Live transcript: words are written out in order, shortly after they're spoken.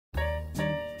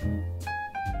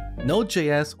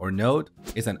Node.js or Node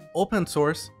is an open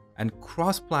source and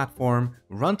cross-platform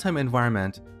runtime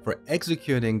environment for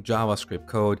executing JavaScript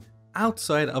code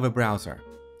outside of a browser.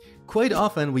 Quite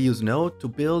often we use Node to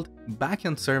build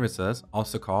backend services,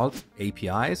 also called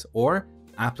APIs or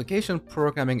application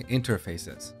programming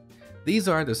interfaces. These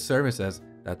are the services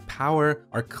that power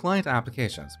our client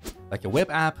applications, like a web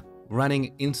app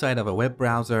running inside of a web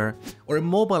browser or a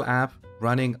mobile app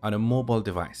running on a mobile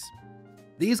device.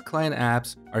 These client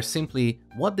apps are simply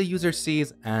what the user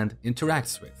sees and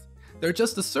interacts with. They're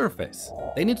just the surface.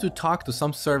 They need to talk to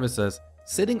some services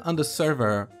sitting on the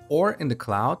server or in the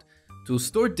cloud to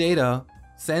store data,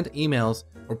 send emails,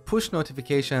 or push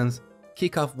notifications,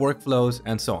 kick off workflows,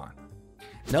 and so on.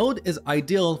 Node is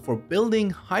ideal for building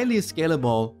highly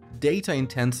scalable,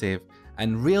 data-intensive,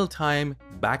 and real-time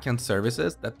backend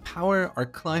services that power our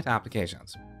client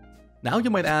applications. Now you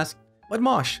might ask, but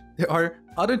Mosh, there are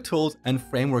other tools and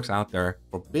frameworks out there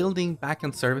for building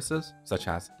backend services such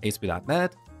as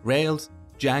ASP.NET, Rails,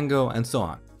 Django, and so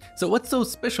on. So what's so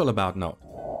special about Node?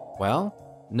 Well,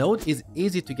 Node is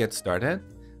easy to get started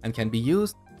and can be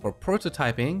used for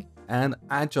prototyping and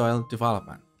agile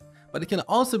development. But it can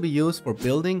also be used for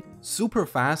building super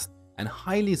fast and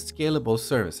highly scalable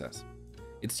services.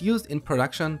 It's used in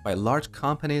production by large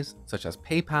companies such as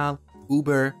PayPal,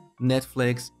 Uber,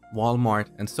 Netflix, Walmart,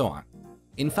 and so on.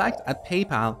 In fact, at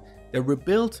PayPal, they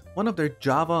rebuilt one of their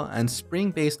Java and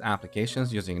Spring-based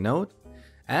applications using Node,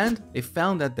 and they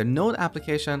found that the Node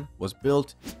application was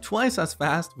built twice as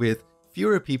fast with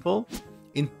fewer people,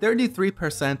 in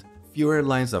 33% fewer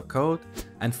lines of code,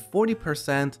 and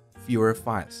 40% fewer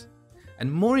files.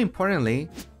 And more importantly,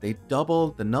 they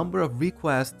doubled the number of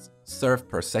requests served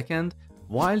per second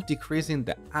while decreasing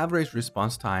the average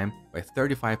response time by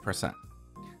 35%.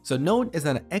 So Node is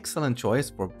an excellent choice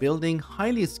for building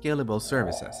highly scalable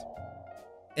services.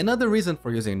 Another reason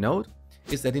for using Node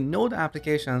is that in Node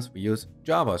applications we use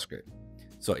JavaScript.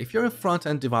 So if you're a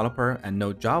front-end developer and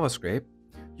know JavaScript,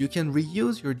 you can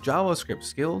reuse your JavaScript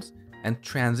skills and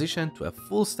transition to a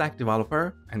full-stack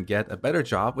developer and get a better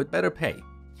job with better pay.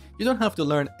 You don't have to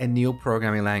learn a new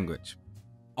programming language.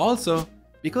 Also,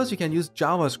 because you can use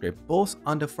JavaScript both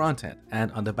on the front end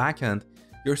and on the back end,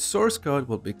 your source code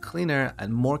will be cleaner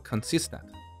and more consistent.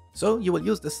 So you will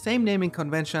use the same naming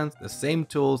conventions, the same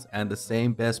tools, and the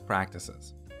same best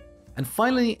practices. And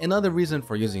finally, another reason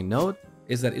for using Node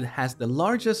is that it has the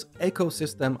largest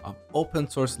ecosystem of open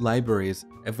source libraries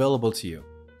available to you.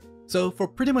 So for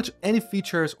pretty much any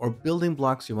features or building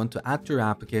blocks you want to add to your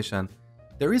application,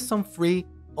 there is some free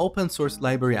open source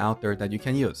library out there that you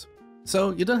can use.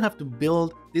 So you don't have to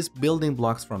build these building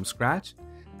blocks from scratch,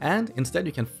 and instead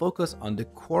you can focus on the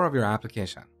core of your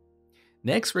application.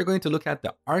 Next, we're going to look at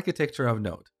the architecture of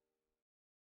Node.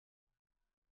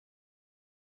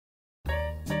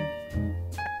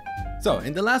 So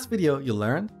in the last video, you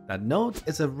learned that Node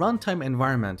is a runtime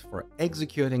environment for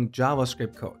executing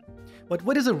JavaScript code. But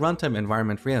what is a runtime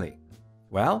environment really?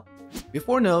 Well,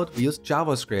 before Node, we used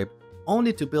JavaScript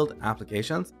only to build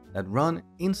applications that run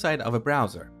inside of a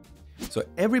browser. So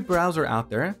every browser out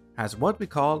there has what we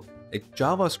call a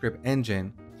JavaScript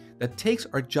engine that takes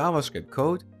our JavaScript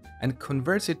code and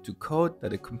converts it to code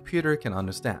that a computer can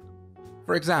understand.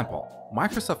 For example,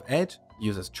 Microsoft Edge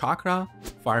uses Chakra,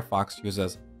 Firefox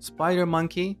uses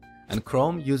SpiderMonkey, and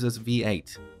Chrome uses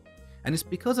V8. And it's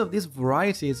because of these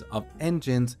varieties of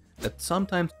engines that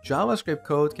sometimes JavaScript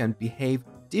code can behave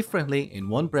differently in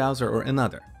one browser or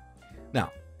another.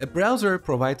 Now, a browser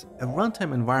provides a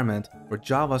runtime environment for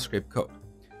JavaScript code.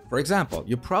 For example,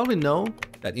 you probably know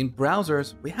that in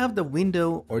browsers, we have the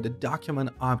window or the document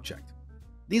object.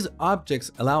 These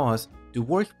objects allow us to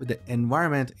work with the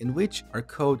environment in which our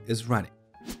code is running.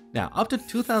 Now, up to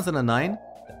 2009,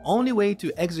 the only way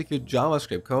to execute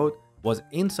JavaScript code was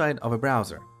inside of a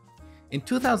browser. In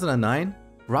 2009,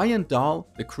 Ryan Dahl,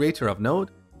 the creator of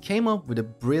Node, came up with a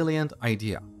brilliant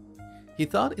idea. He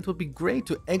thought it would be great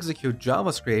to execute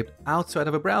JavaScript outside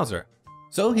of a browser.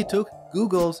 So he took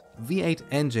Google's V8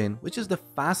 engine, which is the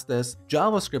fastest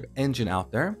JavaScript engine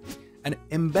out there, and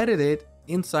embedded it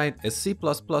inside a C++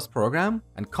 program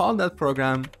and called that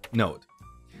program Node.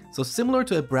 So similar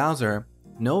to a browser,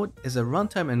 Node is a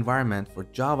runtime environment for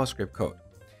JavaScript code.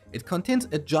 It contains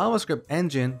a JavaScript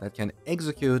engine that can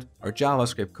execute our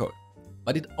JavaScript code,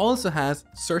 but it also has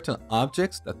certain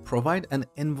objects that provide an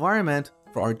environment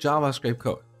for our JavaScript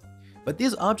code. But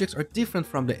these objects are different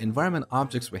from the environment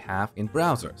objects we have in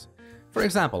browsers. For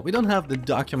example, we don't have the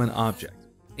document object.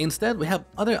 Instead, we have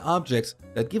other objects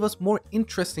that give us more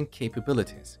interesting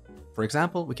capabilities. For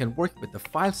example, we can work with the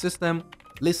file system,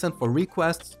 listen for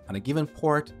requests on a given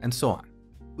port, and so on.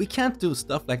 We can't do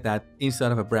stuff like that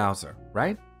inside of a browser,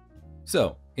 right?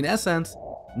 So, in essence,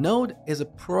 Node is a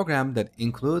program that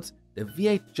includes the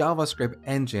V8 JavaScript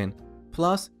engine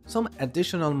plus some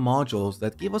additional modules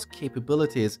that give us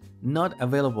capabilities not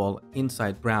available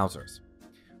inside browsers.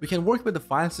 We can work with the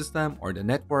file system or the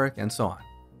network and so on.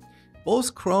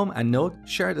 Both Chrome and Node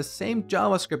share the same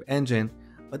JavaScript engine,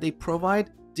 but they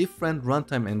provide different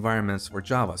runtime environments for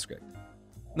JavaScript.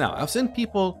 Now, I've seen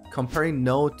people comparing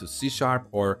Node to C#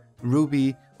 or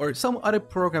Ruby or some other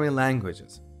programming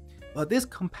languages. But these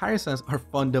comparisons are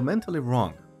fundamentally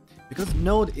wrong because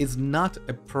Node is not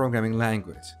a programming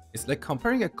language. It's like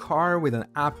comparing a car with an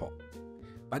apple.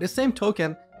 By the same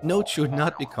token, Node should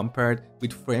not be compared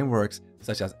with frameworks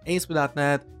such as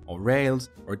ASP.NET or Rails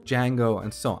or Django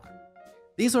and so on.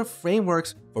 These are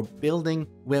frameworks for building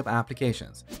web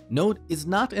applications. Node is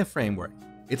not a framework.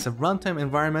 It's a runtime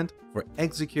environment for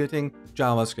executing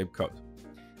JavaScript code.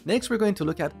 Next, we're going to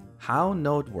look at how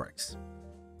Node works.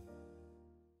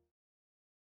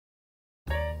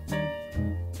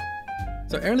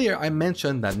 So earlier I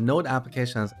mentioned that Node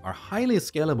applications are highly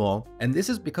scalable, and this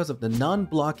is because of the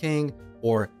non-blocking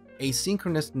or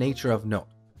asynchronous nature of Node.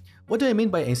 What do I mean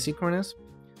by asynchronous?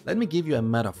 Let me give you a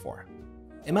metaphor.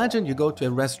 Imagine you go to a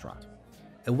restaurant.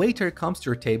 A waiter comes to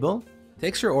your table,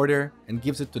 takes your order, and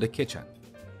gives it to the kitchen.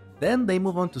 Then they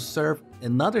move on to serve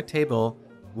another table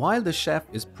while the chef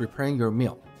is preparing your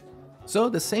meal. So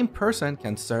the same person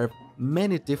can serve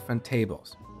many different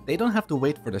tables. They don't have to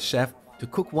wait for the chef to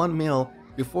cook one meal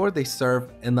before they serve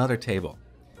another table.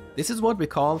 This is what we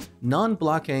call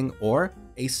non-blocking or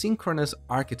asynchronous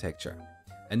architecture.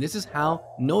 And this is how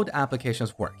Node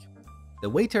applications work. The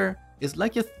waiter is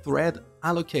like a thread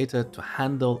allocated to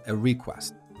handle a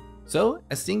request. So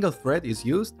a single thread is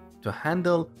used to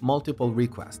handle multiple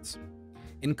requests.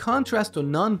 In contrast to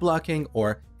non-blocking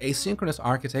or asynchronous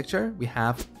architecture, we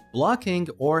have blocking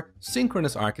or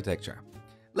synchronous architecture.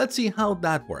 Let's see how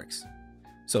that works.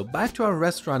 So back to our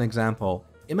restaurant example,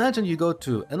 imagine you go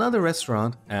to another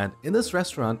restaurant, and in this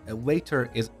restaurant, a waiter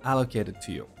is allocated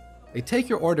to you. They take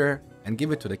your order and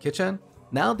give it to the kitchen.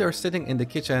 Now they're sitting in the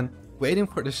kitchen waiting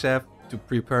for the chef to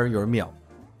prepare your meal.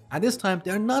 At this time,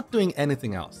 they're not doing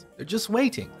anything else. They're just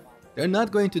waiting. They're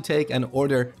not going to take an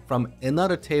order from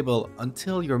another table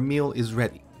until your meal is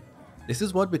ready. This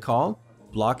is what we call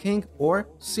blocking or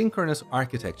synchronous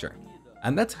architecture.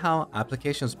 And that's how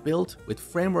applications built with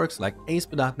frameworks like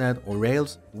ASP.NET or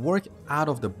Rails work out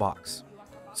of the box.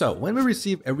 So when we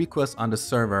receive a request on the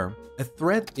server, a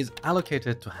thread is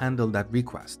allocated to handle that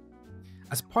request.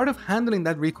 As part of handling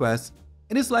that request,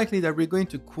 it is likely that we're going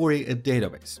to query a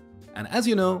database. And as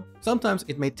you know, sometimes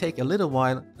it may take a little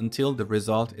while until the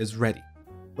result is ready.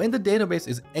 When the database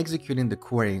is executing the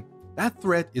query, that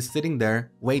thread is sitting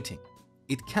there waiting.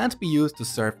 It can't be used to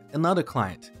serve another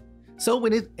client. So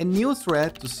we need a new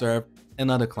thread to serve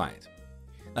another client.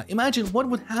 Now imagine what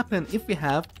would happen if we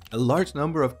have a large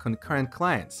number of concurrent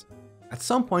clients. At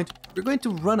some point, we're going to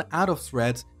run out of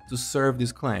threads to serve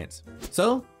these clients.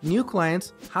 So new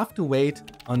clients have to wait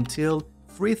until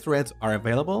free threads are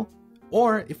available,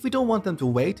 or if we don't want them to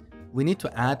wait, we need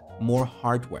to add more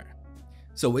hardware.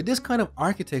 So with this kind of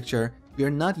architecture, we are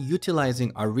not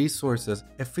utilizing our resources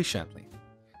efficiently.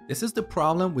 This is the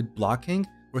problem with blocking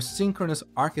or synchronous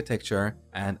architecture,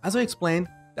 and as I explained,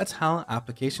 that's how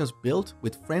applications built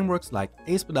with frameworks like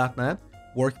ASP.NET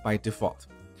work by default.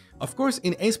 Of course,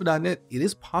 in ASP.NET, it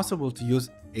is possible to use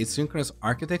asynchronous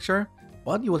architecture,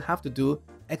 but you will have to do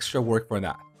extra work for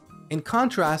that. In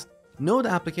contrast, Node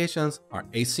applications are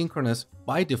asynchronous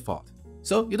by default,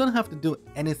 so you don't have to do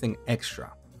anything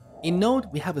extra. In Node,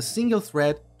 we have a single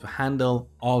thread to handle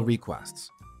all requests.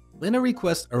 When a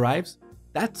request arrives,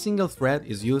 that single thread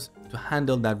is used to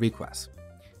handle that request.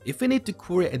 If we need to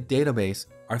query a database,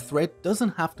 our thread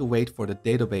doesn't have to wait for the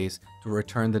database to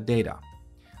return the data.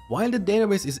 While the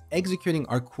database is executing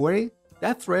our query,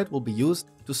 that thread will be used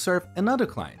to serve another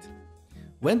client.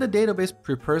 When the database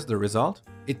prepares the result,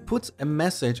 it puts a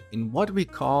message in what we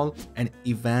call an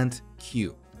event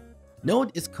queue.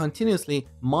 Node is continuously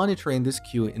monitoring this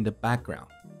queue in the background.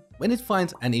 When it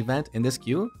finds an event in this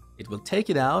queue, it will take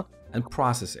it out and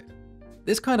process it.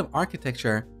 This kind of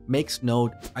architecture makes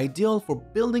Node ideal for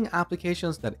building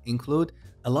applications that include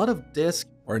a lot of disk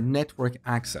or network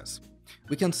access.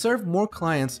 We can serve more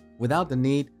clients without the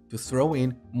need to throw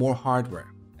in more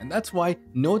hardware, and that's why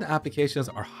Node applications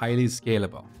are highly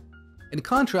scalable. In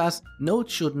contrast, Node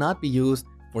should not be used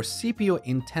for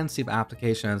CPU-intensive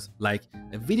applications like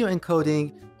a video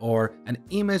encoding or an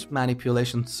image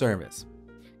manipulation service.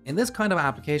 In this kind of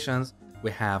applications,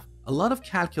 we have a lot of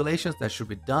calculations that should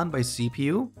be done by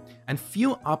CPU, and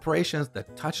few operations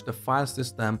that touch the file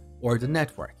system or the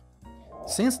network.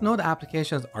 Since Node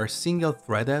applications are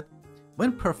single-threaded,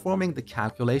 when performing the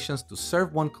calculations to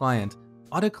serve one client,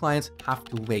 other clients have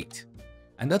to wait.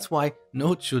 And that's why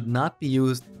Node should not be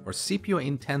used for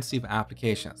CPU-intensive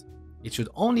applications. It should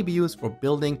only be used for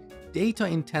building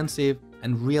data-intensive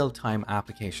and real-time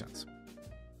applications.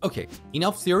 Okay,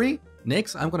 enough theory.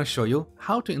 Next, I'm going to show you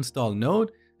how to install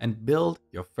Node and build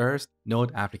your first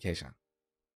Node application.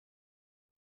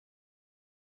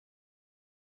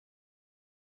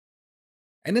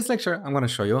 In this lecture, I'm going to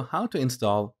show you how to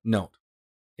install Node.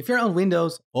 If you're on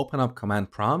Windows, open up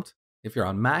Command Prompt. If you're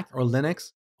on Mac or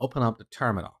Linux, open up the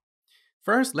terminal.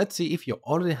 First, let's see if you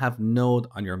already have Node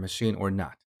on your machine or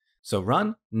not. So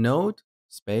run node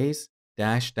space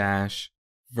 --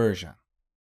 version.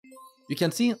 You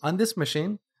can see on this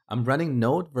machine, I'm running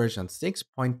Node version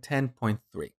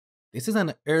 6.10.3. This is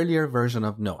an earlier version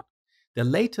of Node. The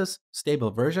latest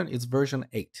stable version is version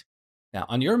 8. Now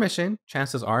on your machine,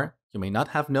 chances are you may not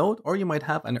have Node or you might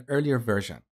have an earlier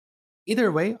version.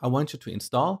 Either way, I want you to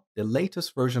install the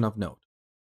latest version of Node.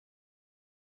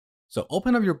 So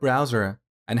open up your browser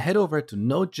and head over to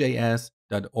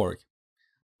nodejs.org.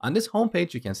 On this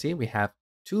homepage, you can see we have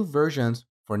two versions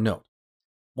for Node.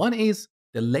 One is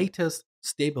the latest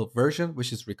stable version,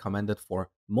 which is recommended for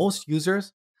most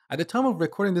users. At the time of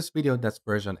recording this video, that's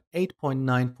version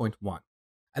 8.9.1.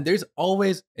 And there's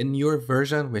always a newer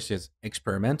version, which is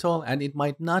experimental, and it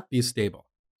might not be stable.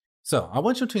 So I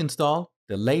want you to install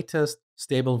the latest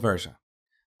stable version.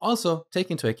 Also,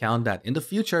 take into account that in the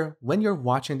future, when you're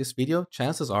watching this video,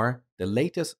 chances are the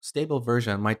latest stable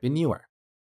version might be newer.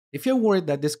 If you're worried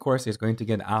that this course is going to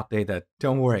get outdated,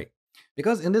 don't worry.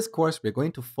 Because in this course, we're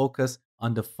going to focus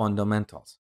on the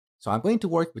fundamentals. So I'm going to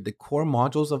work with the core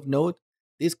modules of Node.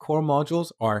 These core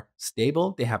modules are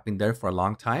stable. They have been there for a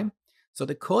long time. So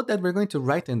the code that we're going to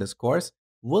write in this course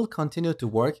will continue to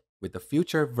work with the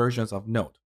future versions of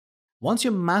Node. Once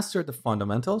you master the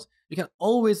fundamentals, you can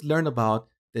always learn about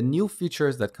the new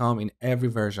features that come in every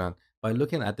version by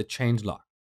looking at the changelog.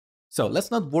 So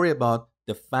let's not worry about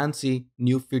the fancy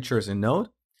new features in Node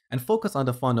and focus on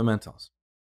the fundamentals.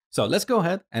 So let's go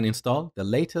ahead and install the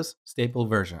latest stable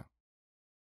version.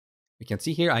 You can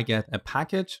see here I get a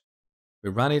package. We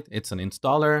run it. It's an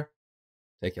installer.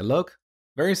 Take a look.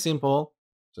 Very simple.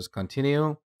 Just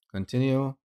continue,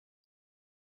 continue,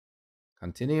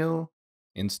 continue,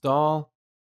 install.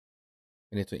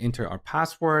 We need to enter our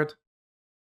password.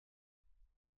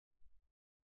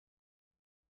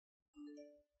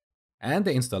 And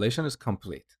the installation is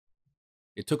complete.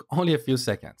 It took only a few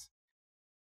seconds.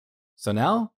 So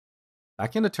now,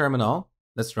 back in the terminal,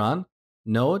 let's run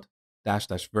node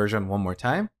 -- version one more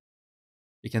time.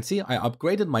 You can see I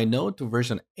upgraded my Node to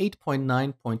version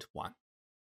 8.9.1.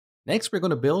 Next, we're going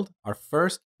to build our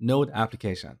first Node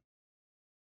application.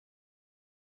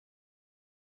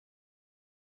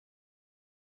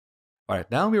 All right,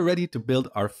 now we're ready to build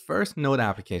our first Node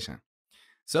application.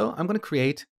 So I'm going to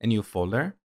create a new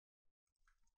folder.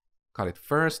 Call it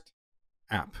first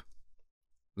app.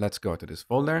 Let's go to this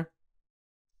folder.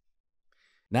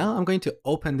 Now I'm going to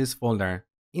open this folder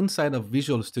inside of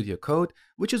Visual Studio Code,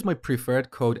 which is my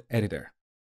preferred code editor.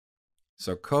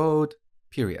 So code,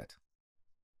 period.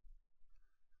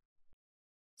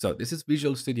 So this is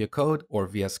Visual Studio Code or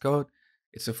VS Code.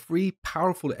 It's a free,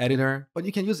 powerful editor, but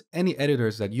you can use any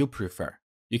editors that you prefer.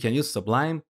 You can use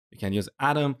Sublime, you can use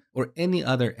Atom, or any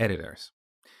other editors.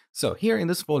 So here in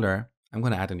this folder, I'm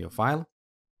going to add a new file,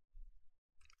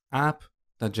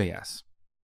 app.js.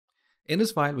 In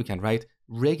this file, we can write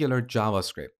regular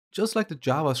JavaScript, just like the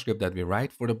JavaScript that we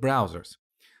write for the browsers.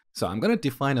 So I'm going to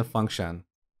define a function,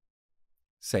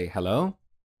 say hello,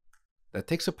 that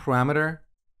takes a parameter,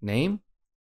 name,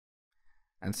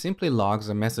 and simply logs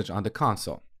a message on the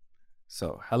console.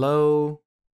 So hello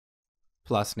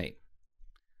plus name.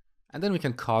 And then we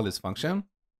can call this function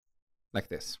like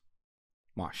this,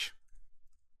 Mosh.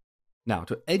 Now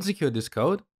to execute this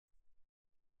code,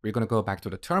 we're going to go back to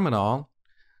the terminal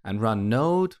and run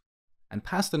node and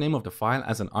pass the name of the file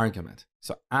as an argument.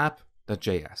 So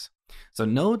app.js. So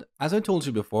Node, as I told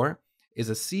you before, is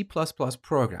a C++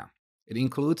 program. It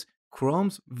includes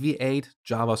Chrome's V8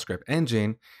 JavaScript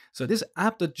engine. So this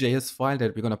app.js file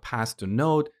that we're going to pass to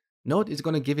Node, Node is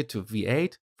going to give it to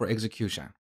V8 for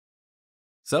execution.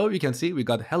 So you can see we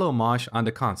got hello Mosh on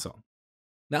the console.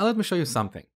 Now let me show you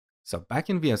something. So back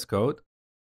in VS Code,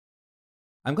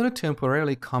 I'm going to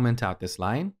temporarily comment out this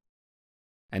line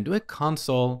and do a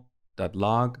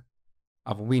console.log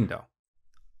of window.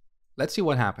 Let's see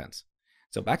what happens.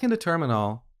 So back in the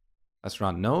terminal, let's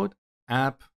run node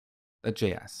app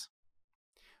node.js.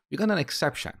 We got an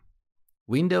exception.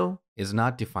 Window is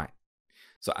not defined.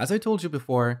 So as I told you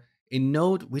before, in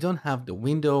Node, we don't have the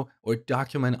window or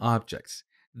document objects.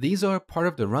 These are part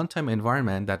of the runtime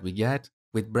environment that we get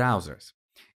with browsers.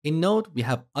 In Node, we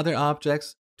have other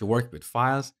objects to work with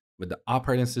files, with the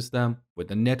operating system, with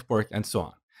the network, and so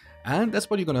on. And that's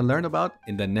what you're going to learn about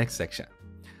in the next section.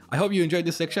 I hope you enjoyed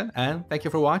this section, and thank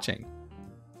you for watching.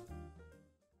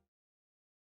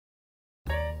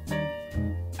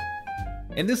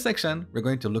 In this section, we're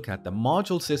going to look at the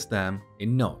module system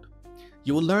in Node.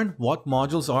 You will learn what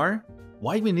modules are,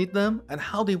 why we need them, and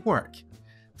how they work.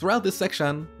 Throughout this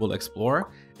section, we'll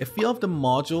explore a few of the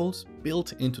modules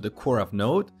built into the core of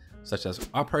Node, such as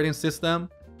operating system,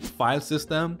 file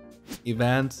system,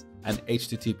 events, and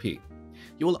HTTP.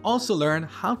 You will also learn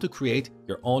how to create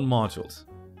your own modules.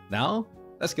 Now,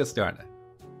 let's get started.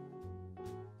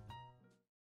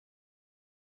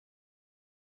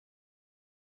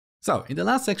 So in the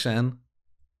last section,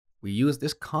 we used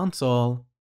this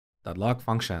console.log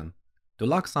function to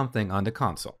log something on the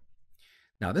console.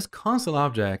 Now this console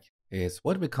object is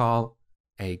what we call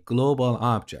a global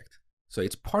object. So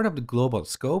it's part of the global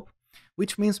scope,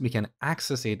 which means we can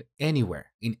access it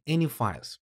anywhere in any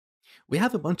files. We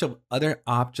have a bunch of other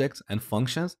objects and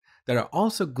functions that are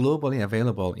also globally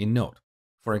available in Node.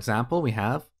 For example, we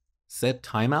have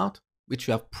setTimeout, which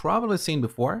you have probably seen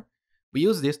before. We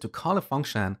use this to call a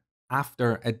function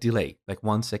after a delay, like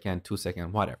 1 second, 2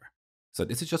 seconds, whatever. So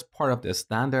this is just part of the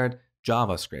standard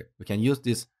JavaScript. We can use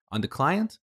this on the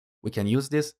client. We can use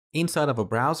this inside of a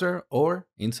browser or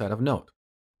inside of Node.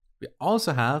 We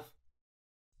also have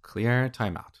clear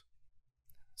timeout.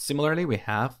 Similarly, we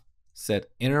have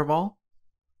setInterval,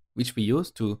 which we use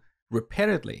to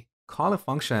repeatedly call a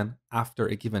function after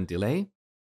a given delay.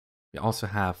 We also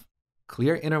have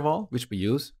clear interval, which we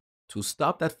use to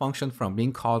stop that function from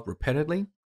being called repeatedly.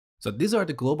 So these are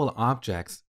the global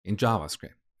objects in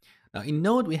JavaScript. Now in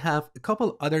Node, we have a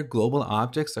couple other global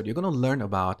objects that you're going to learn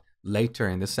about later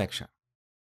in this section.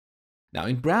 Now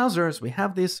in browsers, we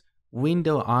have this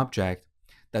window object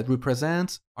that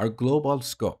represents our global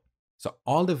scope. So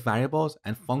all the variables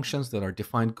and functions that are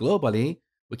defined globally,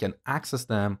 we can access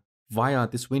them via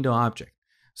this window object.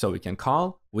 So we can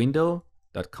call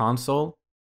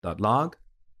window.console.log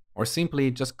or simply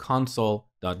just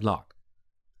console.log.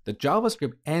 The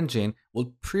JavaScript engine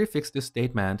will prefix this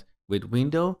statement with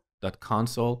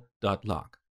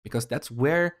window.console.log because that's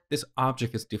where this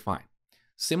object is defined.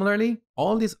 Similarly,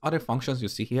 all these other functions you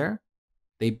see here,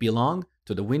 they belong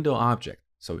to the window object.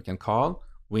 So we can call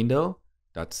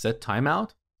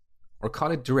window.setTimeout or call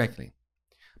it directly.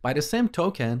 By the same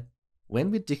token,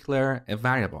 when we declare a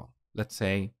variable, let's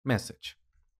say message,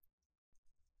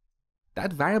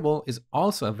 that variable is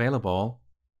also available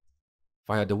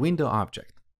via the window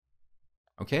object.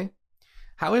 Okay?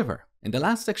 However, in the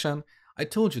last section, I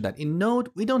told you that in Node,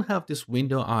 we don't have this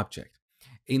window object.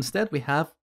 Instead, we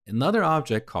have another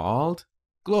object called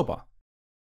global.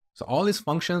 So all these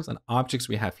functions and objects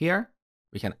we have here,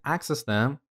 we can access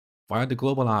them via the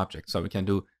global object. So we can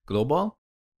do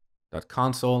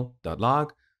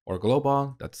global.console.log or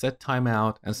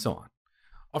global.setTimeout and so on.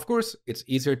 Of course, it's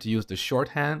easier to use the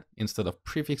shorthand instead of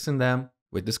prefixing them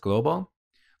with this global.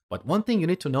 But one thing you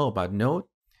need to know about Node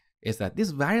is that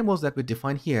these variables that we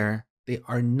define here, they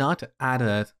are not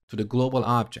added to the global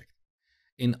object.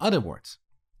 In other words,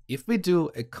 if we do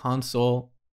a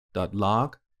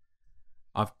console.log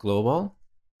of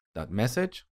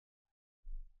global.message,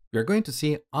 we're going to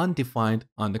see undefined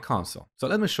on the console. So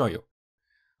let me show you.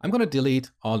 I'm going to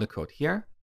delete all the code here.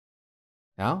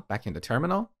 Now, back in the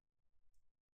terminal,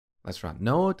 let's run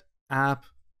node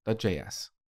app.js.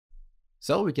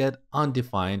 So we get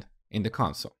undefined in the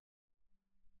console.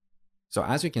 So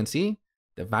as you can see,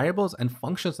 the variables and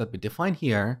functions that we define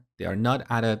here, they are not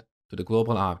added to the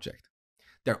global object.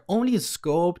 They're only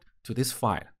scoped to this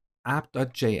file,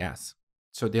 app.js.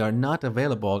 So they are not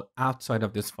available outside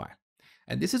of this file.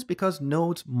 And this is because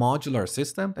Node's modular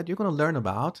system that you're going to learn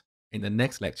about in the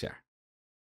next lecture.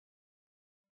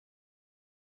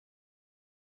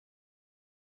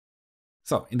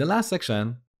 So in the last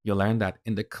section, you'll learn that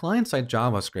in the client-side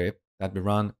JavaScript that we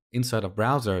run inside of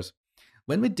browsers,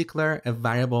 when we declare a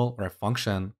variable or a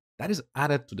function, that is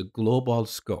added to the global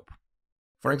scope.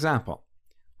 For example,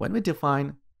 when we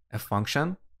define a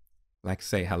function, like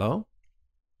say hello,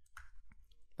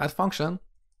 that function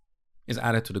is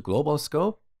added to the global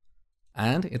scope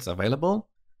and it's available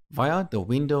via the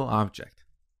window object.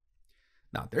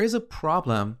 Now, there is a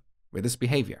problem with this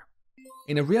behavior.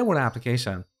 In a real-world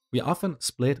application, we often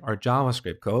split our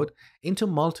JavaScript code into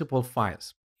multiple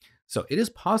files. So it is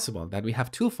possible that we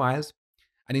have two files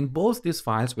And in both these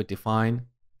files, we define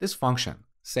this function,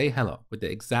 say hello, with the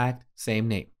exact same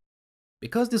name.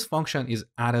 Because this function is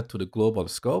added to the global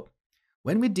scope,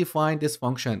 when we define this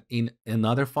function in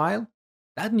another file,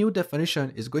 that new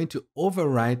definition is going to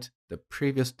overwrite the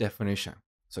previous definition.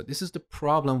 So this is the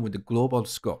problem with the global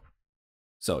scope.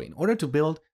 So in order to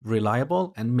build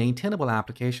reliable and maintainable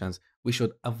applications, we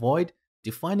should avoid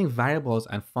defining variables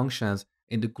and functions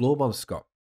in the global scope.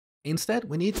 Instead,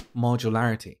 we need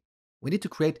modularity. We need to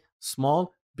create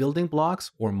small building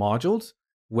blocks or modules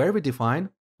where we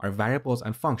define our variables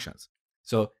and functions.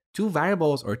 So two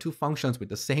variables or two functions with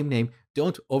the same name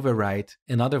don't overwrite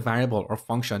another variable or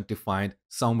function defined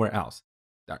somewhere else.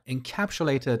 They're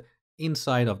encapsulated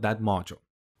inside of that module.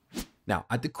 Now,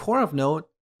 at the core of Node,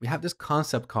 we have this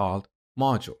concept called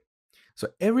module. So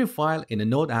every file in a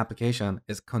Node application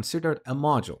is considered a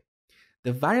module.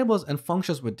 The variables and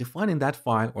functions we define in that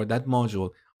file or that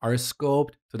module are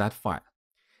scoped to that file.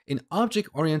 In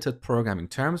object-oriented programming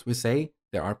terms, we say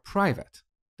they are private.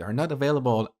 They are not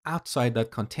available outside that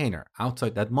container,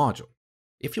 outside that module.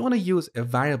 If you want to use a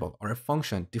variable or a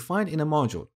function defined in a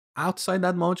module outside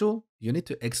that module, you need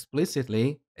to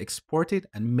explicitly export it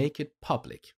and make it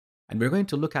public. And we're going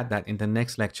to look at that in the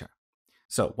next lecture.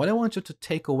 So what I want you to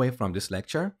take away from this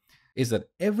lecture is that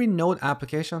every Node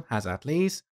application has at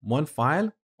least one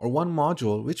file or one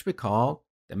module, which we call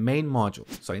the main module.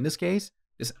 So in this case,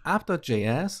 this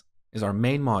app.js is our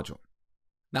main module.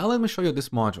 Now let me show you this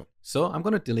module. So I'm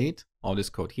going to delete all this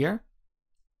code here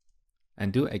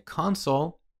and do a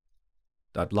console.log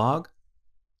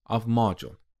of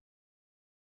module.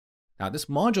 Now this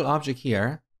module object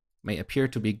here may appear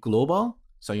to be global.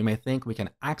 So you may think we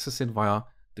can access it via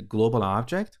the global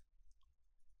object,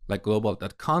 like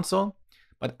global.console,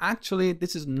 but actually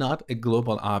this is not a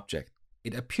global object.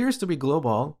 It appears to be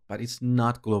global, but it's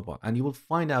not global, and you will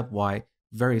find out why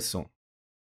very soon.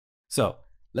 So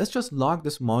let's just log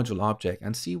this module object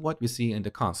and see what we see in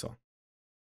the console.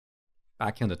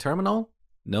 Back in the terminal,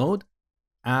 node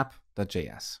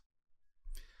app.js.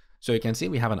 So you can see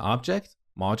we have an object,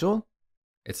 module.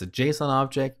 It's a JSON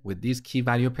object with these key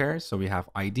value pairs. So we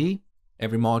have ID.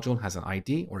 Every module has an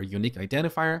ID or a unique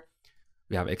identifier.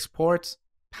 We have exports,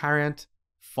 parent,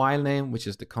 file name, which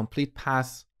is the complete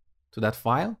path to that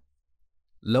file.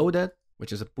 Loaded,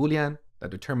 which is a Boolean that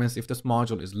determines if this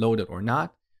module is loaded or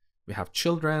not. We have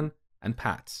children and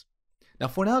paths. Now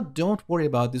for now, don't worry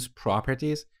about these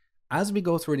properties. As we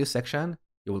go through this section,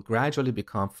 you will gradually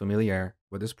become familiar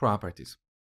with these properties.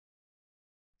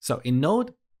 So in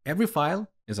Node, every file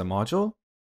is a module,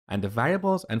 and the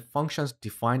variables and functions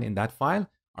defined in that file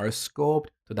are scoped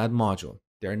to that module.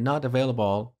 They're not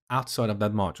available outside of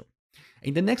that module.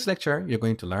 In the next lecture, you're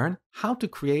going to learn how to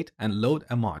create and load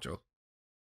a module.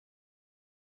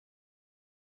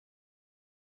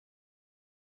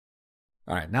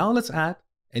 All right, now let's add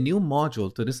a new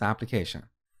module to this application.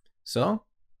 So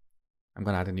I'm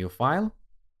going to add a new file,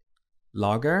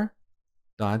 logger.js.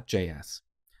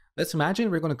 Let's imagine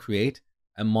we're going to create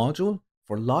a module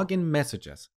for login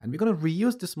messages, and we're going to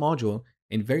reuse this module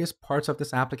in various parts of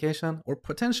this application or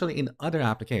potentially in other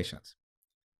applications.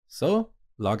 So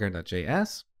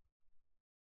logger.js.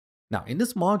 Now in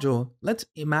this module, let's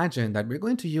imagine that we're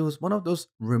going to use one of those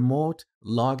remote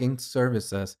logging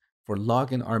services for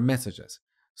logging our messages.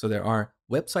 So there are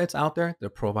websites out there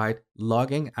that provide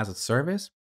logging as a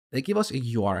service. They give us a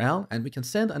URL and we can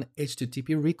send an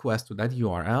HTTP request to that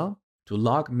URL to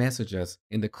log messages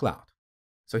in the cloud.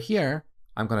 So here,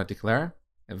 I'm going to declare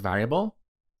a variable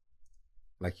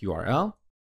like URL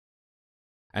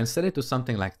and set it to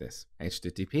something like this,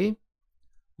 HTTP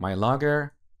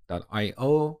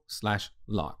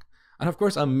mylogger.io/log. And of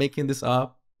course, I'm making this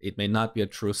up. It may not be a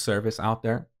true service out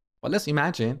there, but let's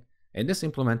imagine in this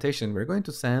implementation, we're going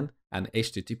to send an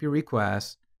HTTP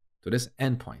request to this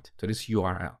endpoint, to this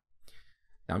URL.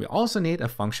 Now we also need a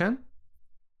function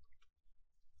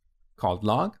called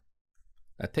log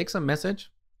that takes a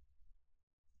message.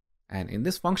 And in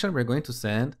this function, we're going to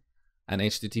send an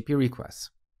HTTP request.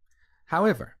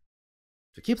 However,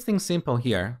 to keep things simple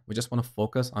here, we just want to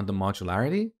focus on the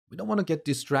modularity. We don't want to get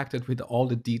distracted with all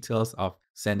the details of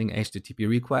sending HTTP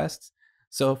requests.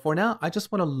 So for now, I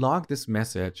just want to log this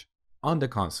message on the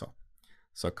console.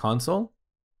 So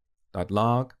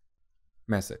console.log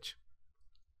message.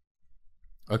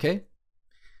 Okay.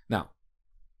 Now,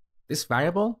 this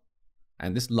variable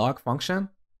and this log function,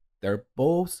 they're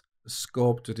both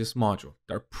scoped to this module.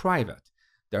 They're private.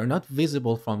 They're not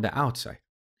visible from the outside.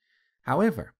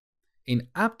 However, in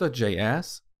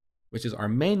app.js, which is our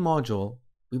main module,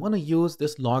 we want to use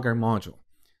this logger module.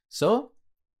 So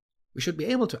we should be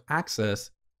able to access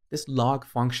this log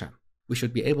function. we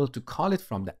should be able to call it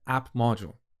from the app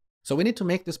module. So we need to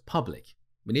make this public.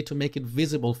 We need to make it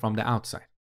visible from the outside.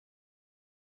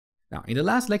 Now, in the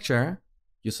last lecture,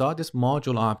 you saw this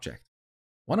module object.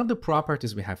 One of the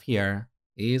properties we have here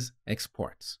is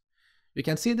exports. You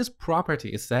can see this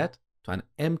property is set to an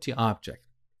empty object.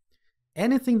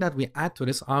 Anything that we add to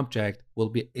this object will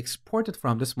be exported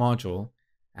from this module,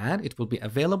 and it will be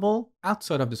available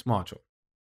outside of this module.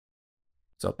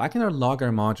 So back in our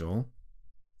logger module,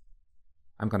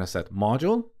 I'm going to set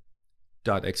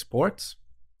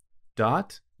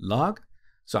module.exports.log.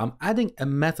 So I'm adding a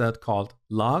method called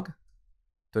log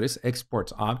to this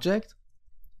exports object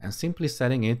and simply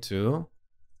setting it to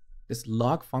this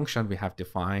log function we have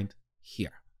defined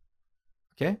here.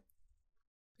 Okay?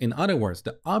 In other words,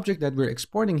 the object that we're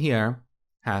exporting here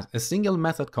has a single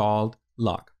method called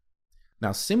log.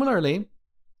 Now, similarly,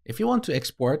 if you want to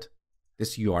export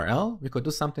this URL, we could do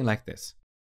something like this.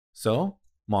 So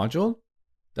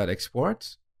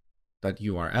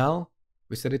module.exports.url,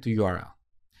 we set it to URL.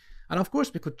 And of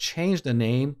course, we could change the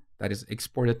name that is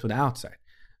exported to the outside.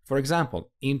 For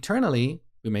example, internally,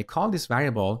 we may call this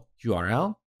variable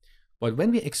URL, but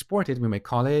when we export it, we may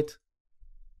call it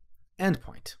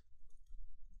endpoint.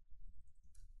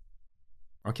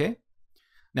 Okay?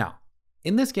 Now,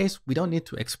 in this case, we don't need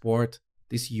to export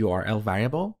this URL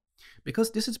variable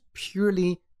because this is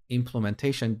purely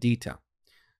implementation detail.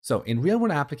 So in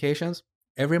real-world applications,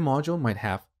 every module might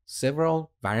have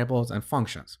several variables and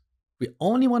functions. We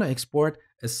only want to export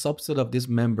a subset of these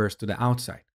members to the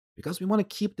outside because we want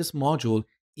to keep this module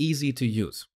easy to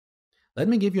use. Let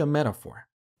me give you a metaphor.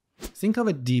 Think of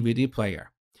a DVD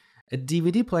player. A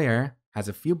DVD player has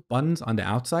a few buttons on the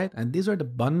outside, and these are the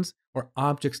buttons or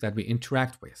objects that we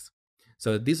interact with.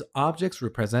 So these objects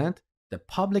represent the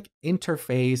public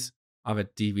interface of a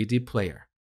DVD player,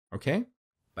 okay?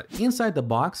 But inside the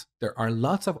box, there are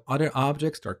lots of other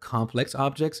objects. They're complex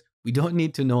objects. We don't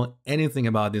need to know anything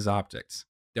about these objects.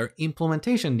 They're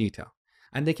implementation detail,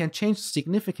 and they can change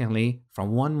significantly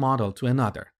from one model to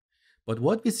another. But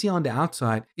what we see on the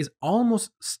outside is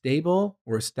almost stable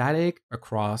or static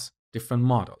across different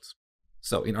models.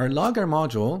 So in our logger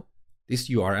module, this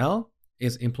URL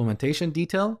is implementation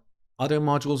detail. Other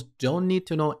modules don't need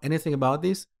to know anything about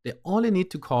this. They only need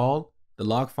to call the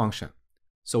log function.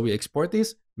 So we export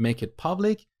this, make it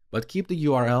public, but keep the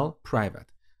URL private.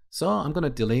 So I'm going to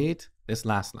delete this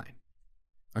last line.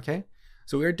 Okay,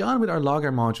 so we're done with our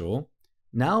logger module.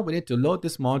 Now we need to load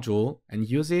this module and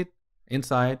use it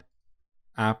inside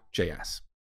app.js.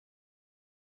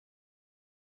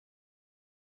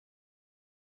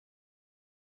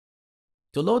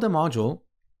 To load the module,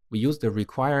 we use the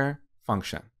require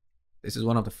function. This is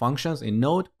one of the functions in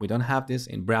Node. We don't have this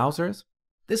in browsers.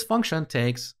 This function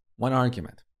takes one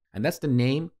argument, and that's the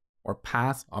name or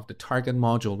path of the target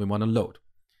module we want to load.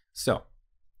 So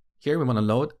here we want to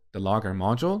load the logger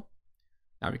module.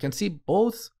 Now we can see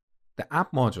both the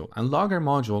app module and logger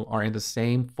module are in the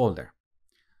same folder.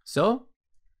 So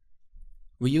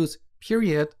we use /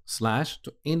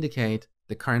 to indicate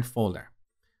the current folder.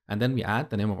 And then we add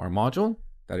the name of our module,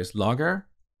 that is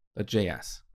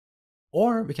logger.js.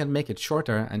 Or we can make it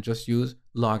shorter and just use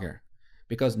logger,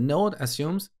 because Node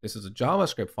assumes this is a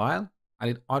JavaScript file and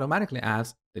it automatically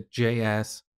adds the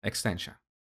JS extension.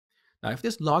 Now, if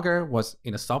this logger was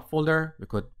in a subfolder, we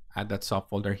could add that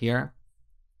subfolder here.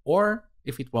 Or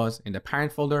if it was in the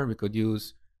parent folder, we could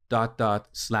use ..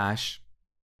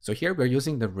 So here we're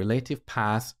using the relative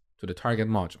path to the target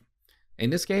module. In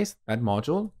this case, that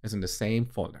module is in the same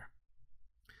folder.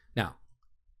 Now,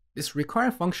 this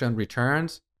require function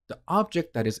returns the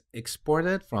object that is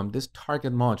exported from this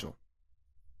target module.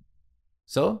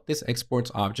 So this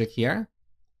exports object here,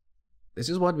 this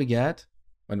is what we get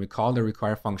when we call the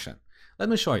require function. Let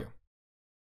me show you.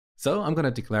 So I'm going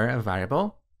to declare a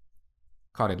variable,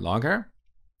 call it logger,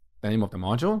 the name of the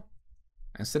module,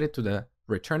 and set it to the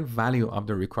return value of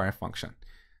the require function.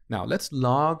 Now let's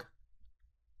log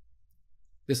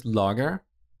this logger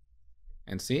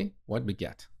and see what we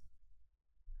get.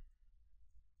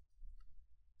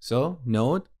 So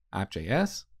node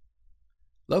app.js,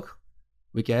 look,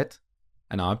 we get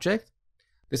an object.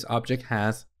 This object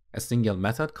has a single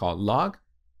method called log.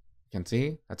 You can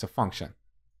see that's a function.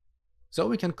 So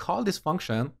we can call this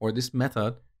function or this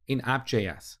method in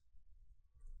app.js.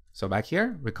 So back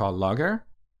here, we call logger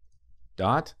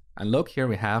dot, and look, here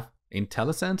we have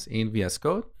IntelliSense in VS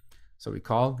Code. So we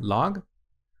call log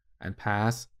and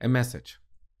pass a message.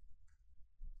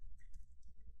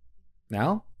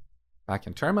 Now, back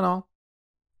in terminal,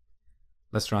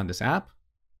 let's run this app.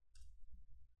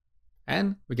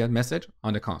 And we get message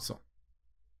on the console.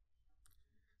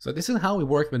 So this is how we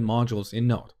work with modules in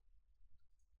Node.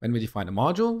 When we define a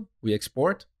module, we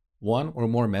export one or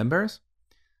more members.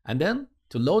 And then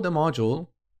to load the module,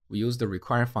 we use the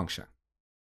require function.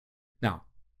 Now,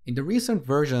 in the recent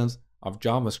versions of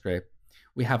JavaScript,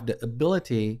 we have the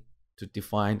ability to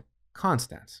define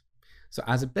constants. So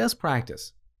as a best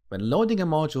practice, when loading a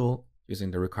module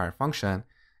using the require function,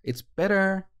 it's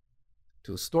better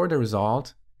to store the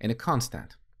result in a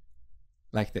constant,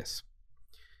 like this.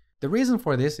 The reason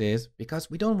for this is because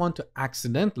we don't want to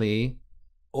accidentally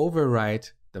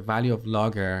overwrite the value of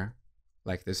logger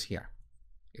like this here.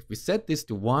 If we set this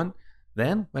to 1,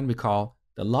 then when we call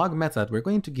the log method, we're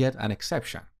going to get an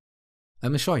exception.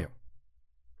 Let me show you.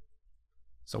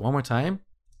 So one more time.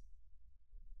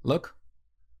 Look,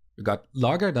 we got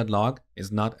logger.log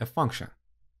is not a function.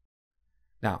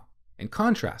 Now, in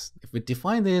contrast, if we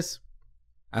define this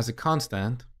as a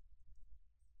constant,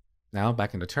 now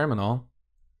back in the terminal,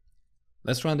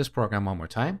 let's run this program one more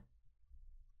time.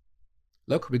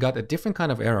 Look, we got a different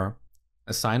kind of error,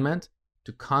 assignment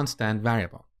to constant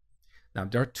variable. Now,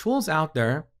 there are tools out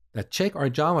there that check our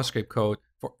JavaScript code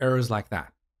for errors like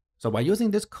that. So by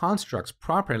using these constructs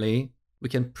properly, we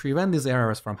can prevent these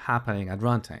errors from happening at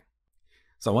runtime.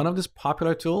 So one of these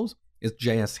popular tools is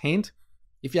JS Hint.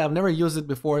 If you have never used it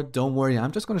before, don't worry,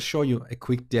 I'm just going to show you a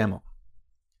quick demo.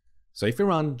 So if you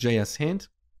run JS Hint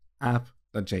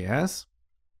app.js,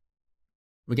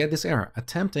 we get this error,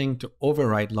 attempting to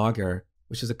overwrite logger,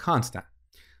 which is a constant.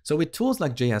 So with tools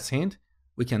like JS Hint,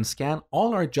 we can scan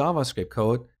all our JavaScript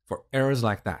code for errors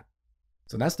like that.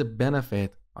 So that's the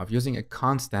benefit of using a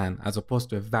constant as opposed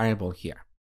to a variable here.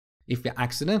 If we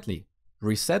accidentally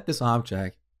reset this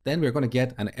object, then we're going to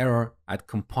get an error at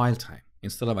compile time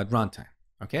instead of at runtime,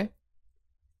 okay?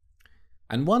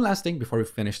 And one last thing before we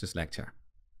finish this lecture.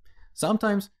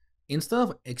 Sometimes, instead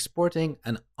of exporting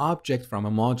an object from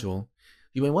a module,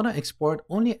 you may want to export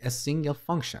only a single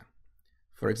function.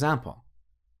 For example,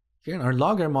 here in our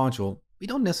logger module, we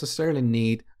don't necessarily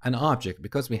need an object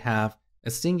because we have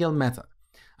a single method.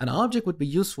 An object would be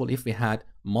useful if we had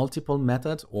multiple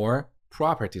methods or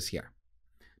properties here.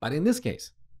 But in this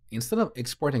case, instead of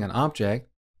exporting an object,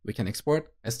 we can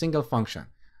export a single function.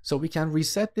 So we can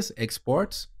reset this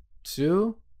exports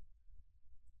to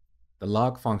the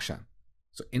log function.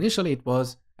 So initially it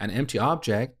was an empty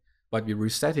object, but we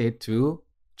reset it to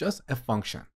just a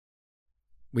function.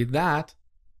 With that,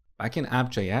 back in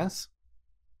app.js,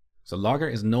 so logger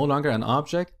is no longer an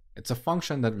object, it's a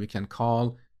function that we can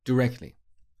call directly,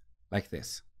 like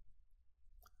this.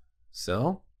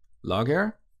 So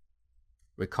logger,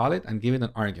 we call it and give it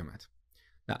an argument.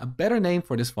 Now a better name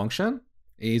for this function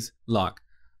is log.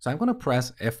 So I'm going to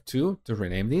press F2 to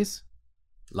rename this,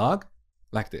 log,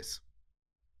 like this.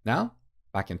 Now,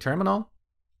 back in terminal,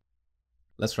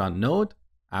 let's run node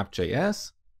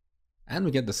app.js, and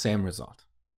we get the same result.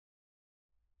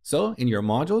 So in your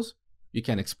modules, you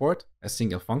can export a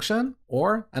single function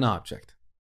or an object.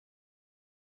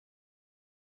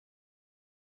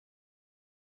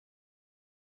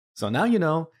 So now you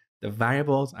know the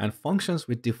variables and functions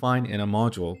we define in a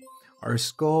module are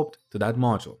scoped to that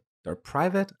module. They're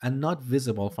private and not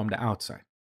visible from the outside.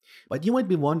 But you might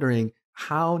be wondering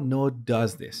how Node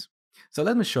does this. So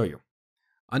let me show you.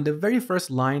 On the very first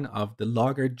line of the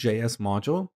logger.js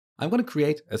module, I'm going to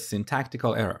create a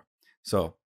syntactical error.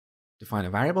 So define a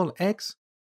variable x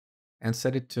and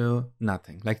set it to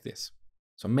nothing, like this.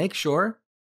 So make sure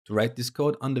to write this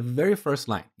code on the very first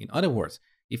line. In other words,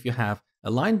 if you have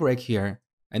a line break here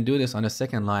and do this on the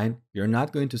second line, you're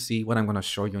not going to see what I'm going to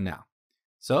show you now.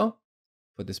 So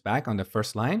put this back on the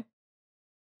first line.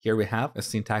 Here we have a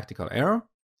syntactical error.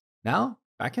 Now,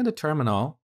 back in the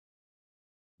terminal,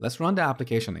 let's run the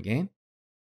application again.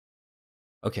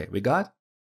 Okay, we got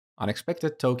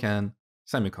unexpected token,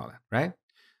 semicolon, right?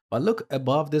 But look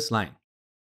above this line.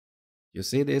 You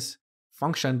see this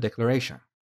function declaration.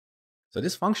 So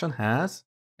this function has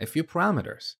a few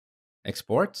parameters: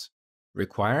 exports,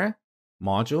 require,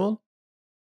 module,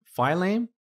 file name,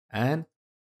 and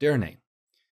dir name.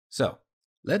 So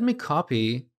let me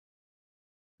copy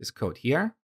this code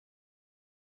here.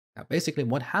 Now basically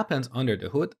what happens under the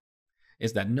hood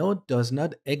is that Node does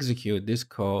not execute this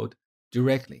code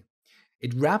directly.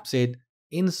 It wraps it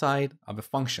inside of a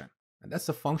function, and that's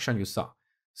the function you saw.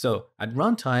 So at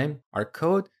runtime, our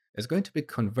code is going to be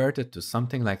converted to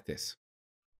something like this.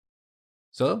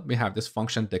 So we have this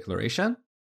function declaration.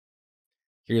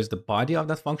 Here's the body of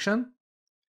that function.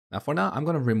 Now for now, I'm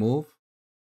going to remove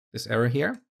this error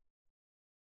here.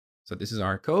 So this is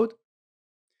our code.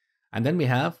 And then we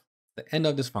have the end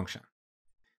of this function.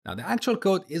 Now the actual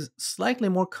code is slightly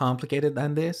more complicated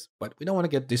than this, but we don't want to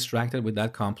get distracted with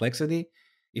that complexity.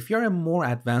 If you're a more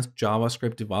advanced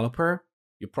JavaScript developer,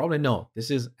 You probably know this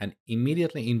is an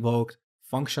immediately invoked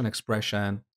function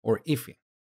expression, or IFI.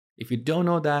 If you don't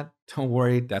know that, don't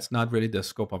worry, that's not really the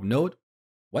scope of Node.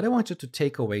 What I want you to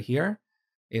take away here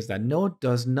is that Node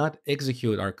does not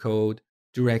execute our code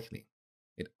directly.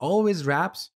 It always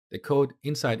wraps the code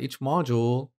inside each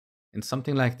module in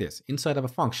something like this, inside of a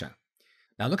function.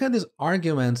 Now look at these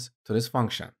arguments to this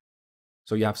function.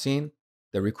 So you have seen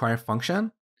the require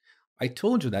function. I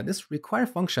told you that this require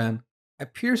function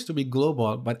appears to be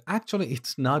global, but actually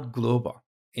it's not global.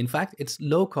 In fact, it's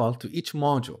local to each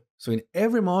module. So in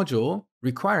every module,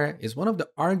 require is one of the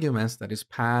arguments that is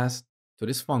passed to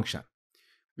this function.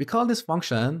 We call this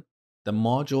function the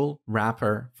module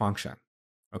wrapper function.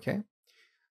 Okay?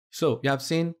 So you have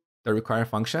seen the require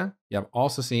function. You have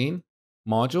also seen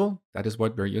module. That is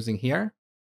what we're using here.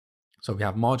 So we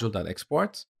have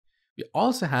module.exports. We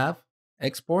also have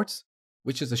exports,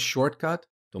 which is a shortcut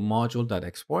to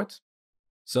module.exports.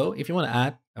 So if you want to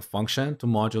add a function to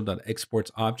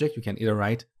module.exports object, you can either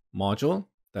write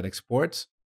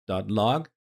module.exports.log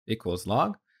equals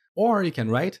log, or you can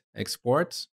write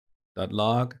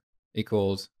exports.log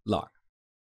equals log.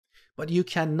 But you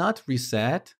cannot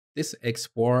reset this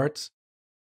exports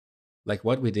like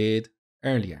what we did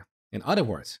earlier. In other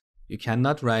words, you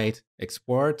cannot write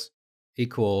exports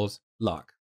equals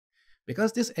log,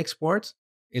 because this exports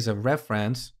is a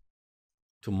reference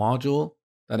to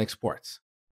module.exports.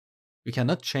 You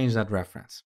cannot change that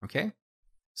reference, okay?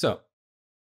 So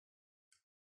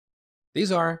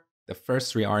these are the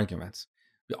first three arguments.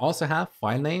 We also have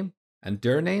file name and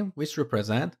dir name, which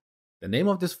represent the name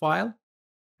of this file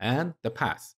and the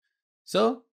path.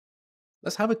 So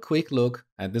let's have a quick look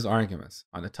at these arguments.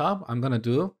 On the top, I'm going to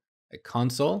do a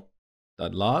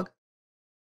console.log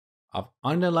of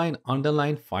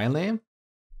underline file name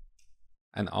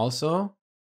and also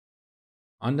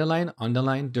underline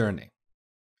dir name.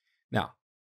 Now,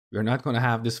 we're not going to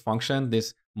have this function,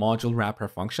 this module wrapper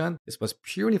function. This was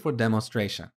purely for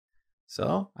demonstration.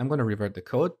 So I'm going to revert the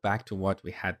code back to what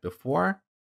we had before.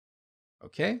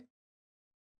 Okay.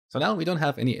 So now we don't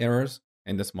have any errors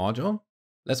in this module.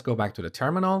 Let's go back to the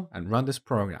terminal and run this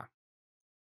program.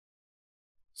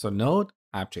 So node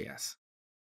app.js.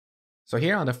 So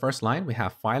here on the first line, we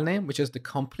have file name, which is the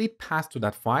complete path to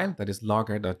that file, that is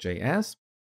logger.js.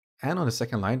 And on the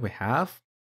second line, we have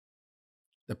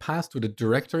the path to the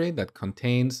directory that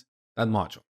contains that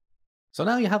module. So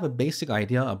now you have a basic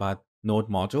idea about Node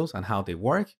modules and how they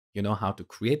work. You know how to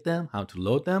create them, how to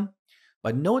load them.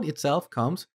 But Node itself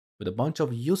comes with a bunch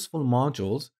of useful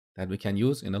modules that we can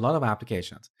use in a lot of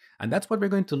applications. And that's what we're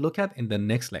going to look at in the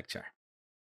next lecture.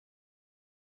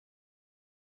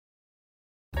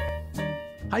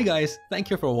 Hi guys, thank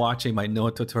you for watching my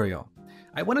Node tutorial.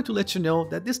 I wanted to let you know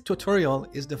that this tutorial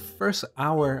is the first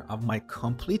hour of my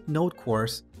complete Node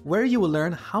course, where you will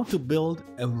learn how to build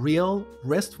a real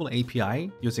RESTful API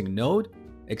using Node,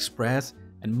 Express,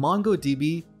 and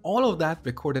MongoDB, all of that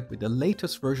recorded with the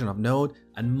latest version of Node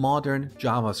and modern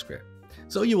JavaScript.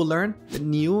 So you will learn the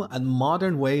new and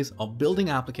modern ways of building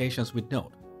applications with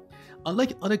Node.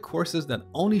 Unlike other courses that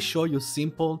only show you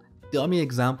simple, dummy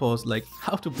examples like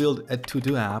how to build a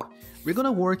to-do app, we're going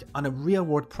to work on a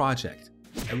real-world project,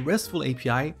 a RESTful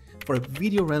API for a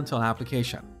video rental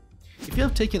application. If you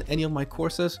have taken any of my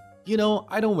courses, you know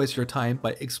I don't waste your time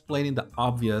by explaining the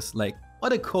obvious, like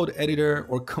what a code editor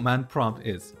or command prompt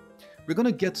is. We're going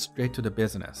to get straight to the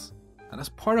business. And as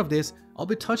part of this, I'll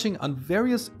be touching on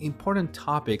various important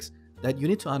topics that you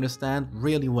need to understand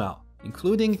really well,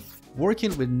 including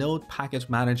working with Node Package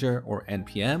Manager or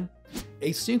NPM,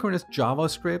 asynchronous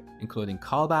JavaScript, including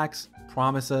callbacks,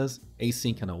 promises,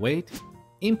 async and await,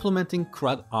 implementing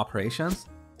CRUD operations,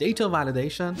 data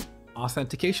validation,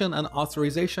 authentication and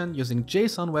authorization using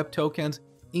JSON Web Tokens,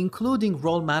 including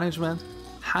role management,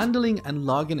 handling and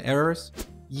login errors,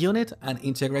 unit and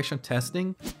integration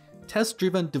testing,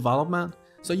 test-driven development.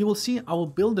 So you will see I will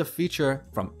build a feature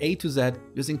from A to Z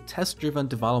using test-driven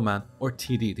development or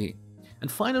TDD.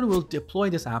 And finally, we'll deploy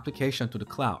this application to the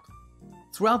cloud.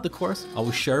 Throughout the course, I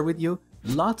will share with you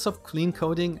lots of clean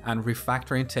coding and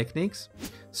refactoring techniques,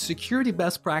 security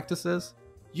best practices,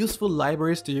 useful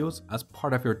libraries to use as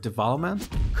part of your development,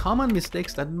 common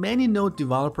mistakes that many Node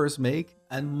developers make,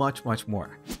 and much, much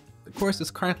more. The course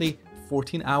is currently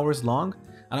 14 hours long,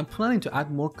 and I'm planning to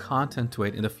add more content to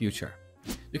it in the future.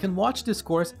 You can watch this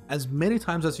course as many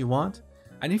times as you want,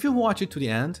 and if you watch it to the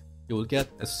end, you will get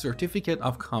a certificate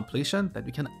of completion that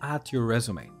you can add to your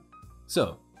resume.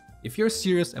 So, if you're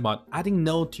serious about adding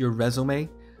Node to your resume,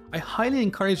 I highly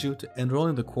encourage you to enroll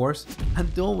in the course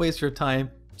and don't waste your time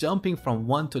jumping from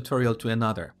one tutorial to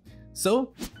another.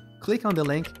 So, click on the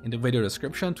link in the video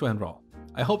description to enroll.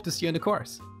 I hope to see you in the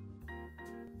course.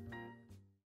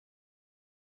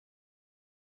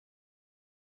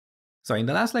 So in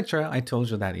the last lecture, I told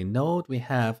you that in Node, we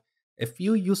have a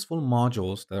few useful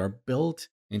modules that are built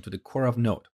into the core of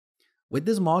Node. With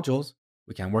these modules,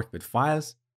 we can work with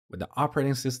files, with the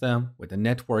operating system, with the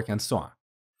network, and so on.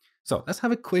 So let's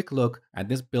have a quick look at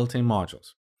these built-in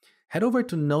modules. Head over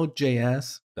to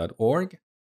nodejs.org,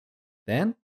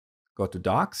 then go to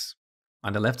Docs.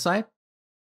 On the left side,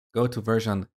 go to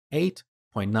version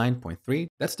 8.9.3.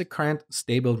 That's the current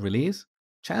stable release.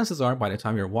 Chances are by the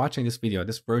time you're watching this video,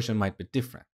 this version might be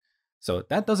different. So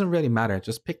that doesn't really matter.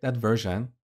 Just pick that version.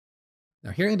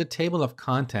 Now here in the table of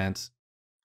contents,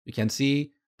 you can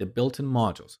see the built-in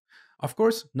modules. Of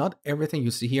course, not everything you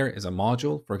see here is a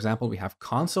module. For example, we have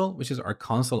console, which is our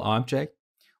console object.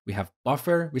 We have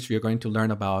buffer, which we are going to learn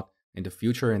about in the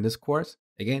future in this course.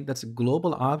 Again, that's a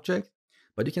global object,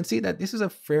 but you can see that this is a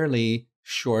fairly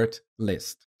short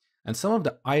list. And some of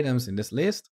the items in this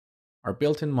list are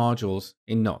built-in modules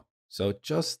in Node. So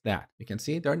just that, you can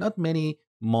see there are not many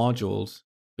modules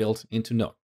built into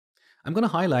Node. I'm going to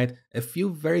highlight a few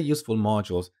very useful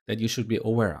modules that you should be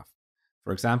aware of.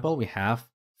 For example, we have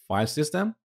file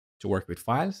system to work with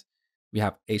files. We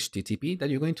have HTTP that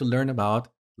you're going to learn about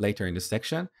later in this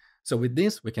section. So with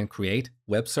this, we can create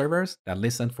web servers that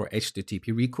listen for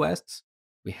HTTP requests.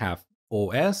 We have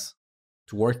OS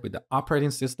to work with the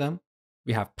operating system.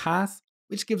 We have path,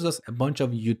 which gives us a bunch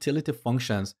of utility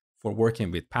functions for working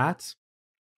with paths.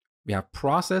 We have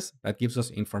process that gives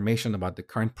us information about the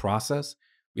current process.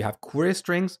 We have query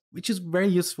strings, which is very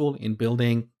useful in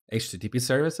building HTTP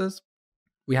services.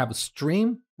 We have a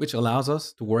stream, which allows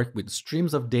us to work with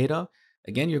streams of data.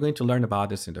 Again, you're going to learn about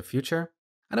this in the future,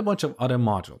 and a bunch of other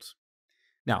modules.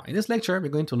 Now, in this lecture, we're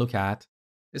going to look at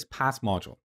this path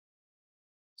module.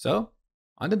 So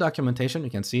on the documentation, you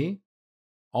can see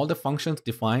all the functions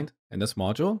defined in this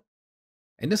module.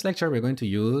 In this lecture, we're going to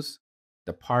use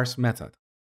the parse method.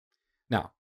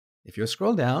 Now, if you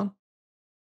scroll down,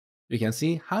 you can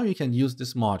see how you can use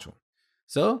this module.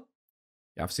 So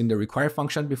you have seen the require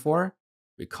function before.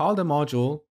 We call the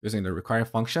module using the require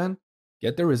function,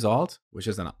 get the result, which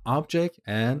is an object,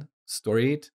 and store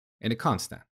it in a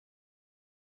constant.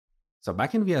 So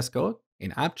back in VS Code,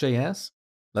 in app.js,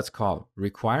 let's call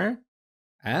require,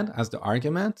 and as the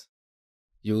argument,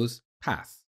 use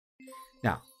path.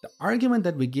 Now, the argument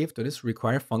that we give to this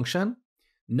require function,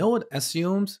 Node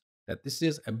assumes that this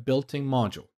is a built-in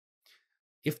module.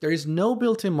 If there is no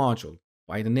built-in module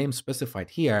by the name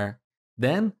specified here,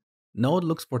 then Node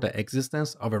looks for the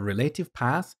existence of a relative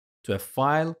path to a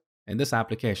file in this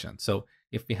application. So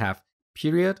if we have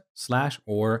period slash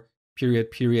or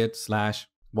period slash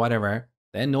whatever,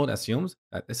 then Node assumes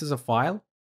that this is a file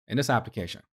in this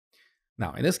application.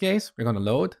 Now, in this case, we're going to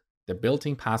load the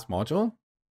built-in path module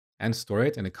and store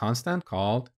it in a constant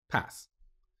called path.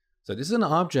 So this is an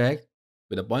object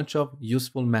with a bunch of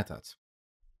useful methods.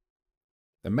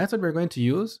 The method we're going to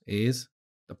use is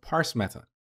the parse method.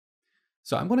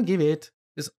 So I'm going to give it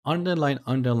this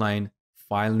underline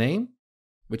file name,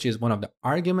 which is one of the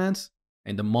arguments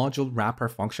in the module wrapper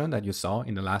function that you saw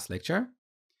in the last lecture.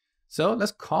 So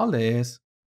let's call this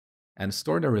and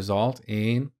store the result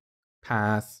in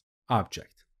path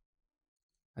object.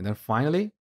 And then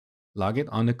finally, log it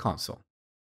on the console.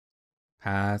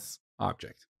 Path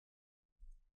object.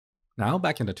 Now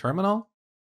back in the terminal,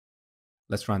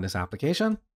 let's run this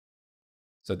application.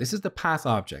 So this is the path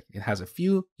object. It has a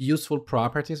few useful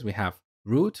properties. We have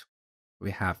root, we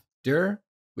have dir,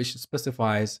 which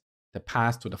specifies the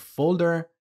path to the folder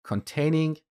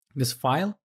containing this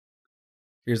file.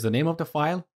 Here's the name of the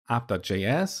file,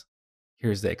 app.js.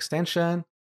 Here's the extension,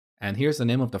 and here's the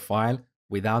name of the file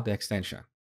without the extension.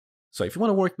 So if you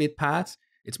want to work with paths,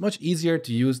 it's much easier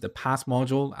to use the path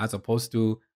module as opposed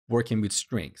to working with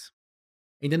strings.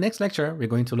 In the next lecture, we're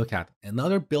going to look at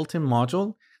another built-in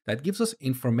module that gives us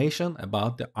information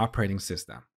about the operating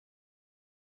system.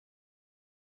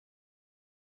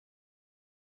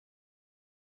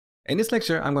 In this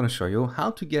lecture, I'm going to show you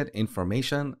how to get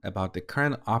information about the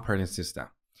current operating system.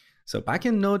 So back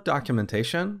in Node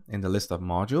documentation, in the list of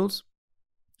modules,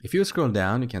 if you scroll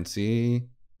down, you can see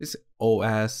this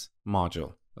OS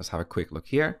module. Let's have a quick look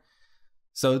here.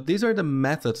 So these are the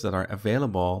methods that are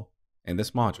available in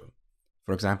this module.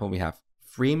 For example, we have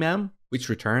freemem, which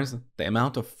returns the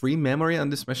amount of free memory on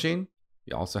this machine.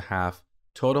 We also have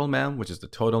totalmem, which is the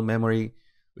total memory.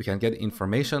 We can get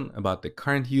information about the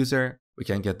current user. We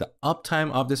can get the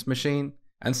uptime of this machine,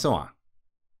 and so on.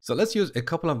 So let's use a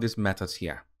couple of these methods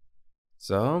here.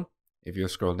 So if you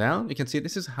scroll down, you can see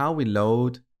this is how we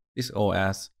load this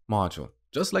OS module.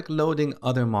 just like loading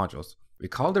other modules. We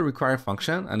call the require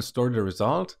function and store the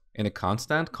result in a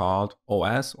constant called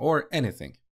OS or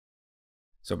anything.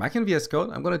 So back in VS Code,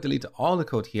 I'm going to delete all the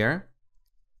code here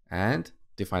and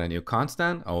define a new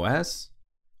constant, OS,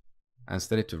 and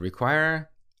set it to require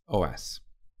OS.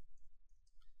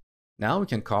 Now we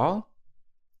can call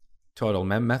total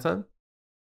mem method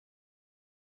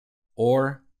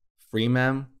or free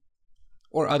mem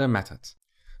or other methods.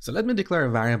 So let me declare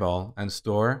a variable and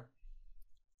store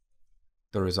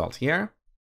the result here.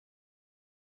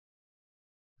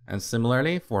 And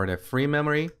similarly for the free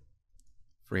memory.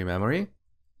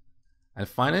 And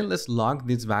finally, let's log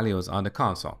these values on the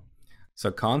console.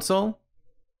 So console.log,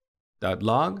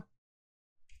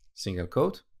 single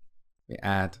quote, we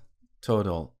add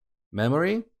total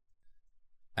memory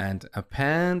and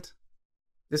append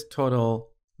this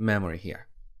total memory here.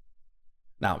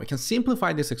 Now we can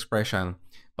simplify this expression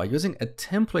by using a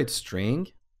template string,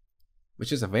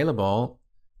 which is available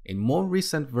in more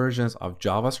recent versions of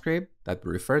JavaScript that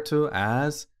we refer to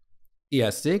as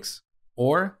ES6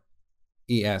 or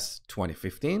ES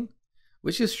 2015,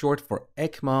 which is short for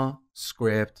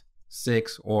ECMAScript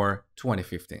 6 or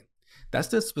 2015. That's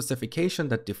the specification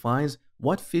that defines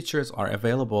what features are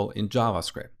available in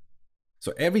JavaScript.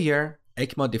 So every year,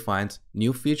 ECMA defines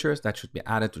new features that should be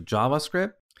added to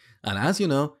JavaScript. And as you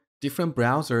know, different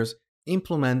browsers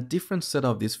implement different set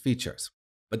of these features.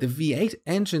 But the V8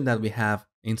 engine that we have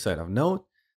inside of Node,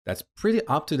 that's pretty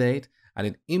up to date, and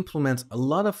it implements a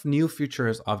lot of new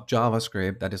features of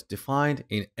JavaScript that is defined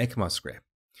in ECMAScript.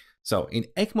 So in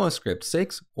ECMAScript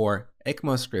 6 or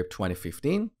ECMAScript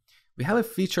 2015, we have a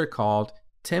feature called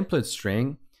template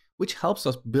string, which helps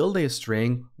us build a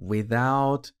string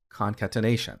without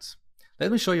concatenations.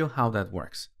 Let me show you how that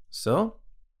works. So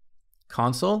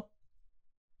console.log.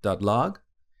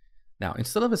 Now,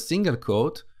 instead of a single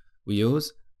quote, we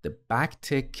use the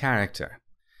backtick character.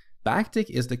 Backtick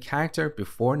is the character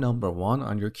before number 1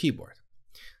 on your keyboard.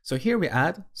 So here we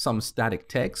add some static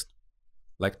text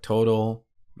like total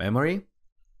memory.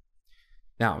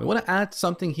 Now we want to add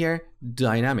something here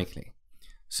dynamically.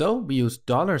 So we use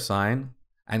 $sign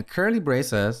and curly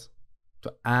braces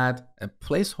to add a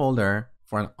placeholder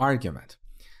for an argument.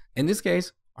 In this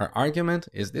case, our argument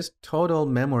is this total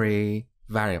memory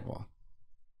variable.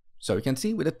 So we can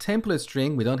see with a template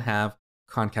string, we don't have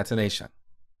concatenation.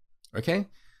 Okay.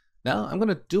 Now I'm going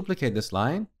to duplicate this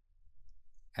line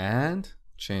and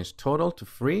change total to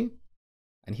free.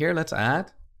 And here let's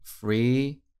add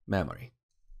free memory.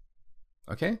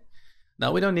 Okay.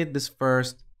 Now we don't need this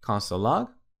first console log.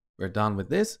 We're done with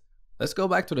this. Let's go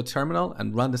back to the terminal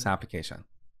and run this application.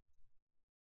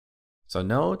 So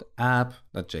node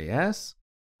app.js,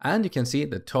 and you can see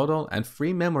the total and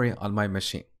free memory on my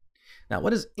machine. Now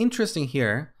what is interesting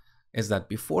here is that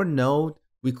before Node,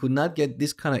 we could not get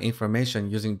this kind of information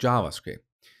using JavaScript.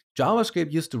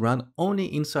 JavaScript used to run only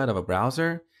inside of a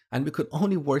browser, and we could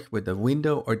only work with the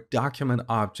window or document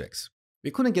objects.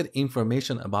 We couldn't get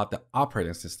information about the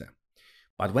operating system.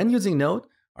 But when using Node,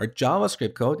 our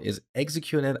JavaScript code is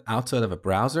executed outside of a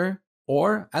browser,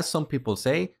 or as some people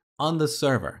say, on the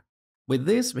server. With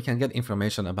this, we can get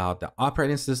information about the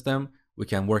operating system. We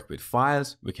can work with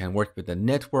files. We can work with the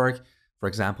network. For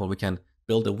example, we can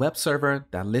build a web server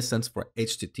that listens for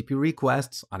HTTP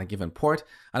requests on a given port.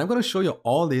 And I'm going to show you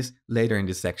all this later in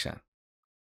this section.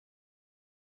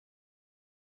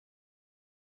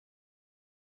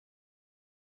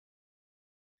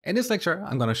 In this lecture,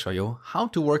 I'm going to show you how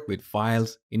to work with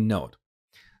files in Node.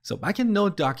 So back in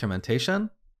Node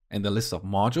documentation, in the list of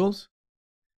modules,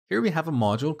 here we have a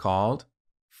module called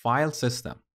File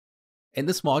System. In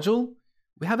this module,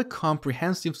 we have a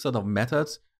comprehensive set of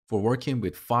methods for working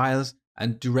with files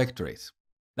and directories.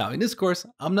 Now in this course,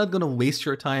 I'm not going to waste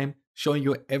your time showing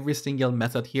you every single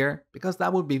method here because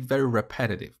that would be very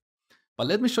repetitive. But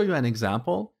let me show you an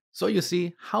example so you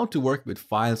see how to work with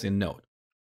files in Node.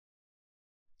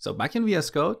 So back in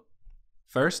VS Code,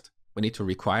 first we need to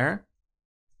require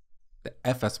the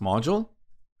fs module.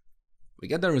 We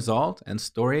get the result and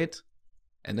store it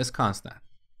in this constant.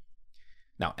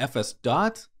 Now fs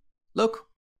dot, look,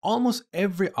 almost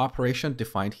every operation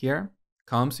defined here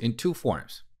comes in two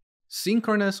forms: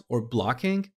 synchronous or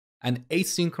blocking and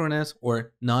asynchronous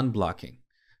or non-blocking.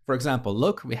 For example,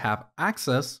 look, we have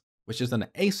access, which is an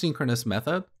asynchronous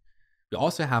method. We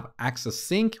also have access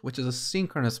sync, which is a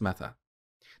synchronous method.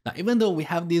 Now, even though we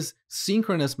have these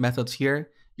synchronous methods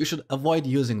here, you should avoid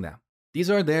using them. These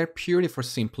are there purely for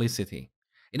simplicity.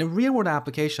 In a real-world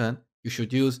application, you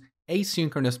should use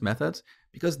asynchronous methods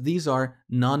because these are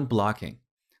non-blocking.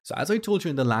 So as I told you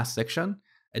in the last section,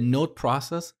 a Node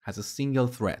process has a single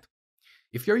thread.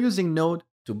 If you're using Node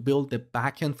to build the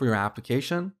backend for your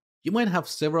application, you might have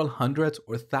several hundreds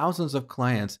or thousands of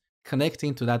clients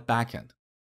connecting to that backend.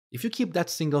 If you keep that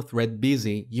single thread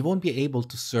busy, you won't be able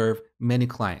to serve many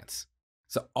clients.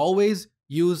 So always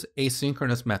use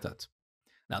asynchronous methods.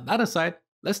 Now that aside,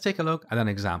 let's take a look at an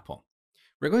example.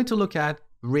 We're going to look at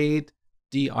read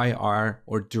dir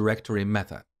or directory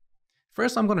method.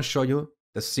 First, I'm going to show you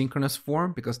the synchronous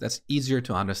form because that's easier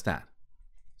to understand.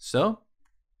 So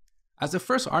as the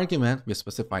first argument, we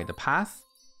specify the path,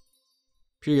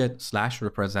 period /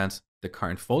 represents the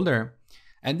current folder,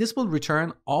 and this will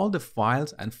return all the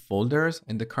files and folders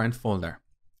in the current folder.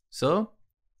 So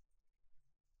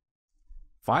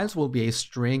files will be a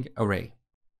string array.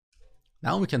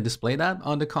 Now we can display that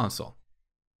on the console.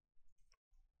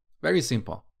 Very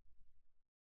simple.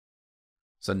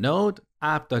 So node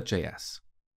app.js.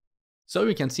 So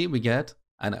we can see we get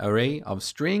an array of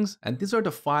strings, and these are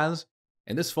the files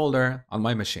in this folder on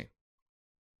my machine.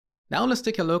 Now let's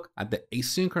take a look at the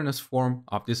asynchronous form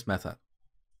of this method.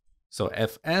 So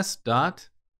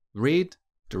fs.read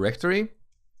directory.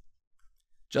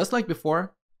 Just like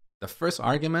before, the first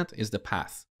argument is the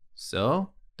path, so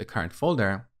the current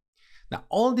folder. Now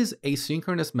all these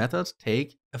asynchronous methods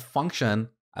take a function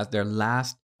as their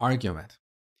last argument.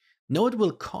 Node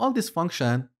will call this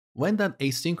function when that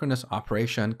asynchronous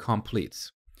operation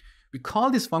completes. We call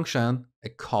this function a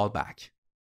callback.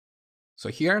 So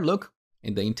here, look,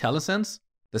 in the IntelliSense,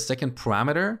 the second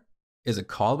parameter is a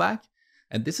callback,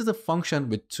 and this is a function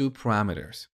with two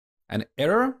parameters, an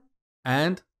error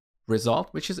and result,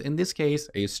 which is in this case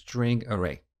a string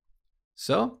array.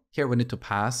 So here we need to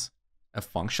pass a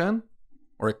function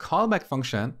or a callback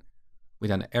function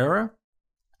with an error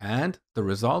and the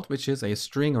result, which is a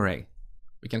string array.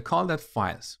 We can call that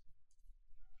files.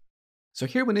 So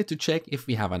here we need to check if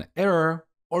we have an error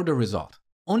or the result.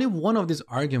 Only one of these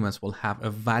arguments will have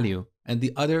a value and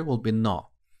the other will be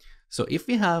null. So if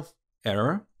we have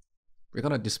error, we're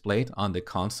going to display it on the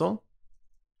console.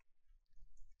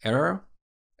 Error,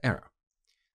 error.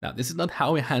 Now this is not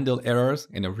how we handle errors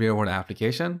in a real world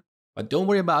application, but don't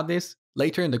worry about this.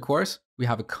 Later in the course, we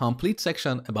have a complete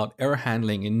section about error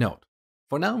handling in Node.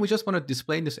 For now, we just want to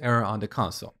display this error on the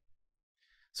console.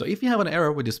 So if you have an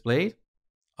error, we display it.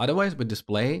 Otherwise, we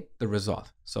display the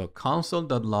result. So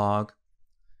console.log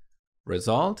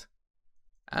result,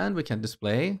 and we can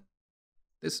display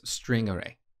this string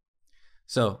array.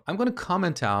 So I'm going to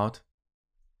comment out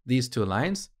these two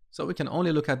lines so we can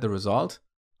only look at the result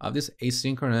of this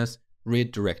asynchronous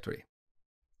read directory.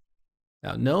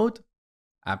 Now node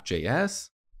app.js.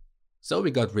 So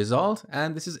we got result,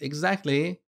 and this is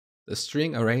exactly the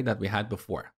string array that we had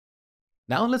before.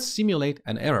 Now let's simulate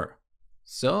an error.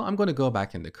 So I'm going to go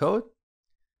back in the code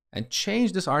and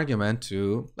change this argument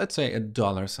to, let's say,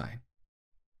 a $sign.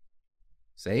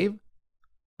 Save,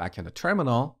 back in the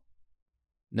terminal,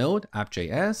 node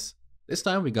app.js. This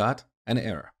time we got an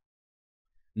error.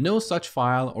 No such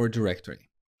file or directory.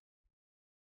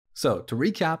 So to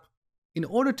recap, in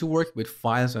order to work with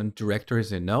files and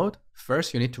directories in Node,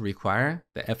 first you need to require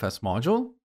the fs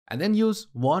module and then use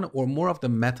one or more of the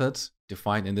methods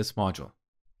defined in this module.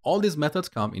 All these methods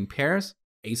come in pairs,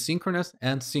 asynchronous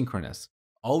and synchronous.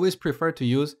 Always prefer to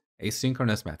use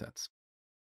asynchronous methods.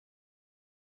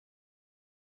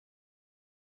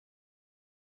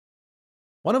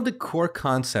 One of the core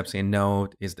concepts in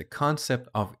Node is the concept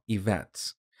of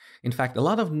events. In fact, a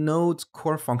lot of Node's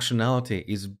core functionality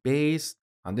is based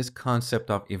on this concept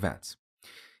of events.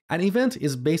 An event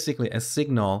is basically a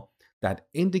signal that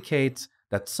indicates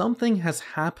that something has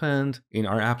happened in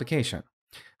our application.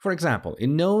 For example,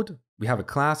 in Node, we have a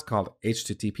class called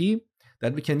HTTP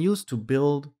that we can use to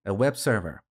build a web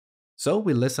server. So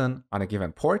we listen on a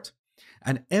given port,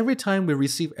 and every time we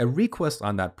receive a request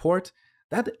on that port,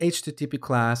 that HTTP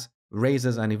class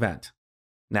raises an event.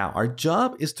 Now, our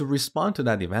job is to respond to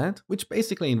that event, which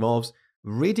basically involves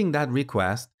reading that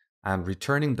request and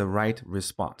returning the right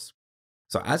response.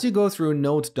 So as you go through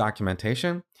Node's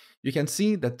documentation, you can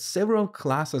see that several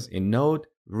classes in Node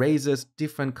raises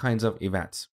different kinds of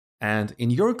events. And in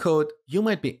your code, you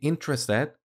might be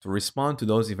interested to respond to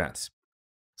those events.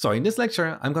 So in this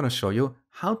lecture, I'm going to show you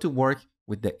how to work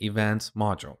with the events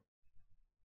module.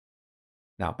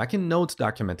 Now, back in Node's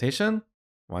documentation,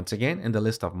 once again, in the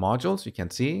list of modules, you can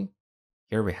see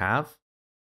here we have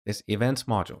this events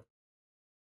module.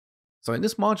 So in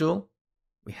this module,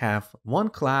 we have one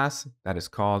class that is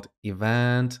called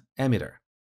EventEmitter.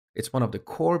 It's one of the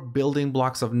core building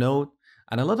blocks of Node,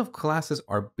 and a lot of classes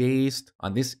are based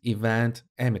on this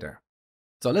EventEmitter.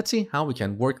 So let's see how we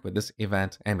can work with this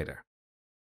EventEmitter.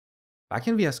 Back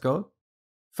in VS Code,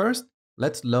 first,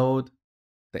 let's load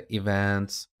the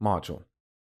events module.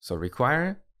 So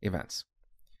require events.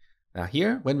 Now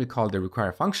here, when we call the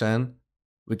require function,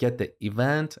 we get the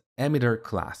EventEmitter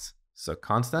class. So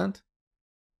constant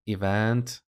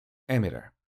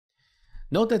EventEmitter.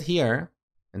 Note that here,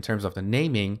 in terms of the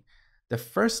naming, the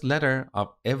first letter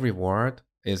of every word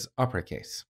is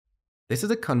uppercase. This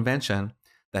is a convention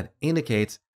that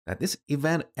indicates that this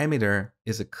EventEmitter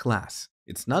is a class.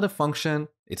 It's not a function,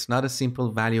 it's not a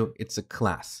simple value, it's a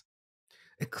class.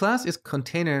 A class is a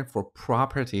container for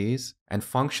properties and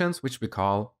functions which we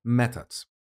call methods.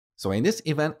 So in this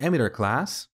EventEmitter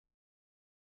class,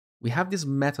 we have these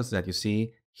methods that you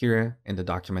see here in the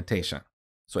documentation.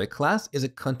 So a class is a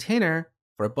container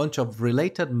for a bunch of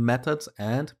related methods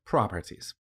and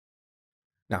properties.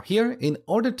 Now here, in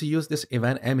order to use this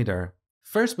EventEmitter,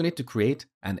 first we need to create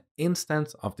an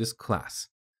instance of this class.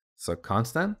 So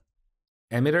constant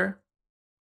emitter,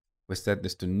 we set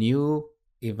this to new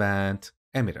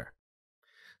EventEmitter.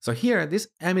 So here, this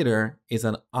emitter is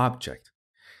an object.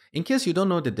 In case you don't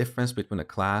know the difference between a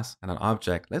class and an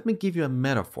object, let me give you a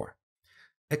metaphor.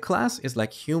 A class is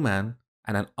like human,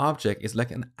 and an object is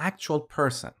like an actual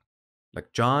person,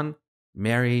 like John,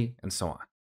 Mary, and so on.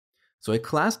 So a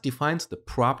class defines the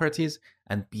properties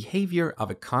and behavior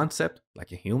of a concept,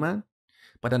 like a human,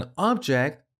 but an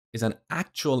object is an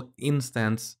actual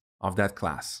instance of that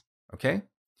class, okay?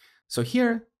 So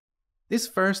here, this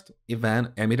first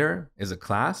EventEmitter is a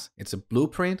class. It's a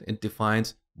blueprint. It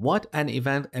defines what an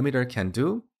EventEmitter can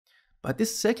do. But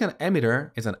this second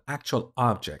emitter is an actual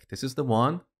object. This is the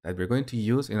one that we're going to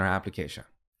use in our application.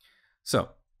 So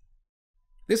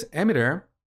this emitter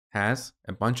has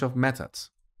a bunch of methods.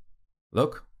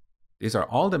 Look, these are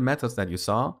all the methods that you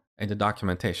saw in the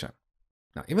documentation.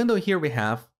 Now, even though here we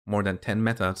have more than 10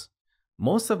 methods,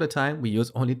 most of the time we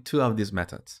use only 2 of these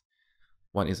methods.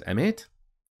 One is emit,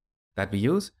 that we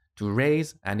use to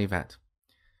raise an event.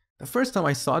 The first time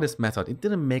I saw this method, it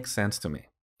didn't make sense to me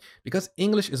because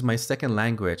English is my second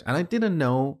language and I didn't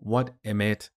know what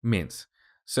emit means.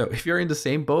 So if you're in the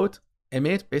same boat,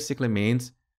 emit basically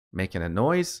means making a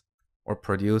noise or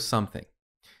produce something.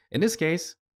 In this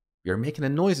case, we're making a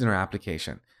noise in our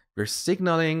application. We're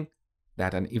signaling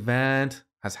that an event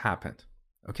has happened.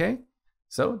 Okay?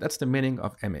 So that's the meaning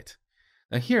of emit.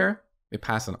 Now here, we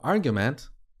pass an argument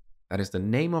that is the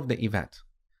name of the event.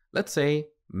 Let's say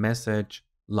message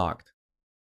logged.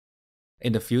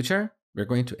 In the future, we're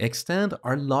going to extend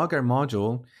our logger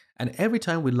module, and every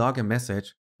time we log a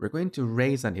message, we're going to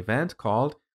raise an event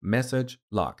called message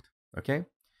logged. Okay?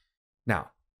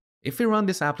 Now, if we run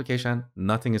this application,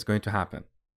 nothing is going to happen.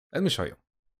 Let me show you.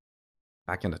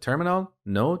 Back in the terminal,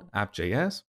 node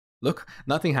app.js, look,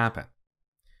 nothing happened.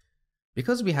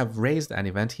 Because we have raised an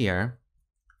event here,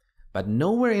 but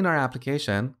nowhere in our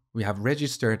application, we have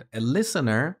registered a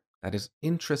listener that is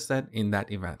interested in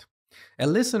that event. A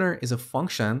listener is a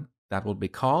function that will be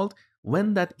called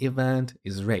when that event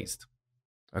is raised.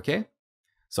 Okay?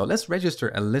 So let's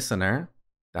register a listener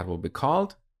that will be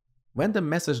called when the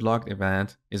message logged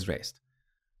event is raised.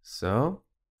 So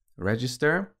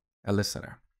register a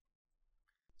listener.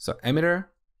 So emitter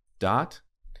dot,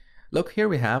 look, here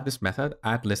we have this method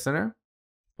add listener,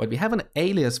 but we have an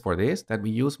alias for this that we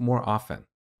use more often,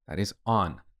 that is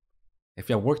on. If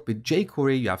you have worked with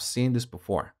jQuery, you have seen this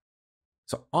before.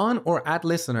 So on or add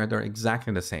listener, they're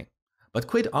exactly the same, but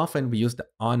quite often we use the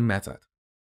on method.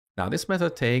 Now this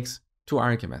method takes 2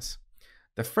 arguments.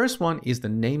 The first one is the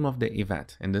name of the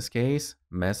event, in this case,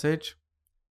 message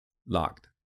logged.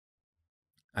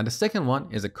 And the second one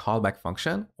is a callback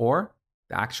function or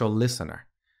the actual listener.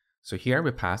 So here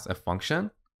we pass a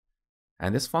function,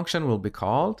 and this function will be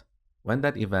called when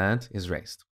that event is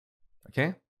raised.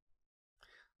 Okay?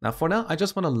 Now for now, I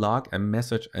just want to log a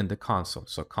message in the console.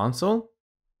 So console,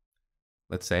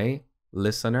 let's say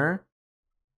listener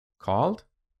called,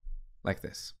 like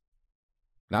this.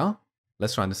 Now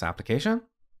let's run this application.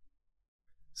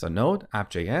 So node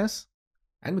app.js,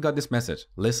 and we got this message,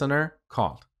 listener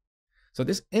called. So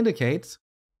this indicates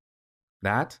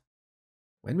that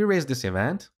when we raise this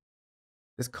event,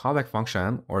 this callback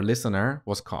function or listener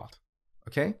was called.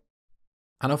 Okay?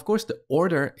 And of course, the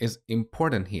order is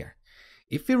important here.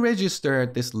 If we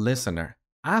registered this listener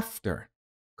after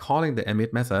calling the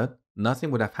emit method,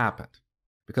 nothing would have happened.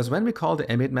 Because when we call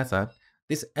the emit method,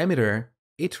 this emitter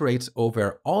iterates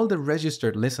over all the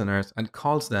registered listeners and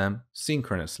calls them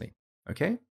synchronously.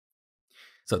 Okay?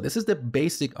 So this is the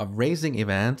basic of raising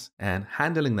events and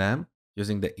handling them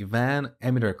using the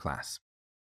EventEmitter class.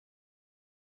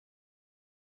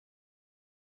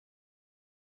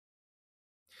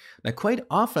 Now, quite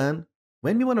often,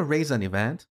 when we want to raise an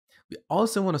event, we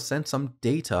also want to send some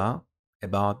data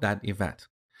about that event.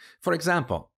 For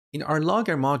example, In our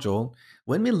logger module,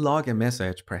 when we log a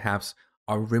message, perhaps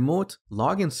our remote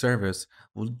login service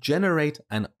will generate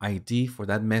an ID for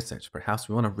that message. Perhaps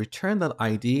we want to return that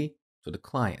ID to the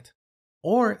client.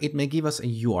 Or it may give us a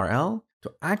URL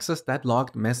to access that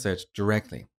logged message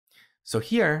directly. So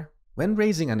here, when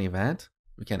raising an event,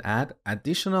 we can add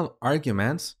additional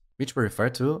arguments, which we refer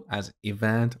to as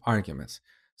event arguments.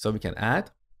 So we can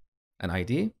add an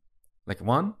ID, like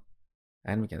one,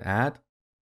 and we can add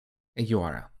a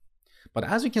URL. But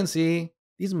as you can see,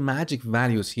 these magic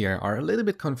values here are a little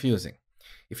bit confusing.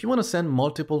 If you want to send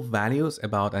multiple values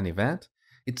about an event,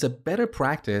 it's a better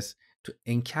practice to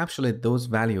encapsulate those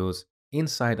values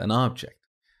inside an object.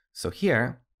 So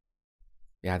here,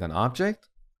 we add an object,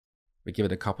 we give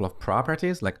it a couple of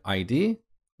properties like ID,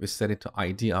 we set it to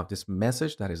ID of this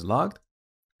message that is logged,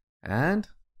 and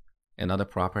another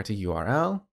property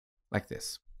URL like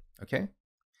this, okay?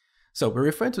 So we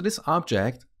refer to this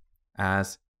object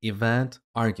as event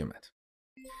argument.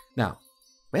 Now,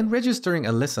 when registering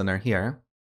a listener here,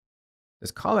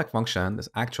 this callback function, this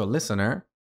actual listener,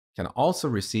 can also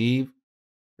receive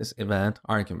this event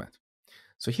argument.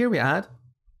 So here we add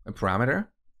a parameter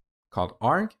called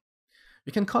arg.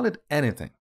 You can call it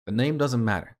anything. The name doesn't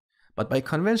matter. But by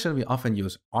convention, we often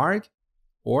use arg,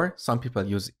 or some people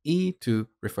use e to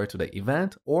refer to the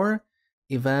event, or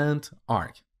event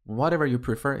arg. Whatever you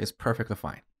prefer is perfectly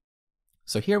fine.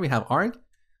 So here we have arg.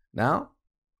 Now,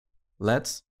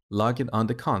 let's log it on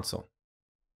the console.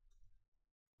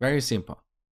 Very simple.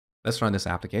 Let's run this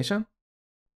application.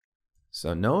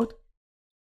 So node.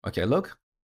 Okay, look,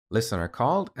 listener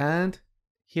called, and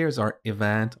here's our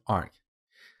event arg.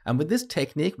 And with this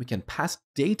technique, we can pass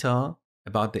data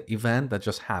about the event that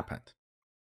just happened.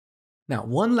 Now,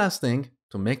 one last thing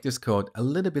to make this code a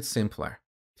little bit simpler.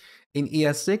 In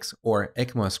ES6 or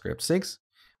ECMAScript 6,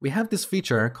 we have this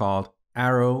feature called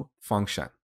arrow function.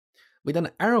 With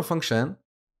an arrow function,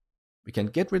 we can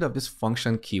get rid of this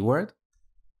function keyword.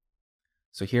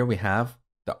 So here we have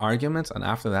the arguments, and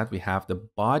after that, we have the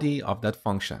body of that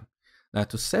function. Now,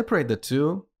 to separate the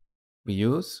two, we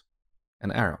use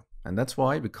an arrow, and that's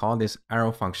why we call this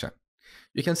arrow function.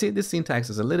 You can see this syntax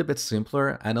is a little bit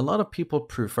simpler, and a lot of people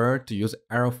prefer to use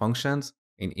arrow functions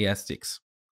in ES6.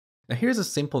 Now, here's a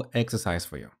simple exercise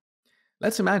for you.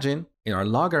 Let's imagine in our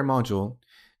logger module,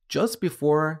 just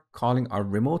before calling our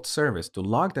remote service to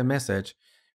log the message,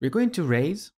 we're going to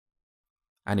raise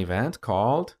an event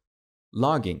called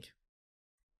logging.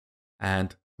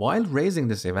 And while raising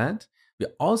this event, we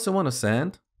also want to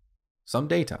send some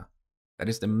data. That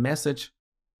is the message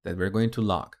that we're going to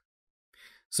log.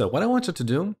 So what I want you to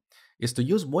do is to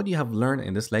use what you have learned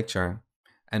in this lecture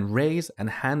and raise and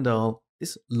handle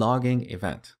this logging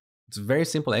event. It's a very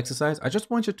simple exercise. I just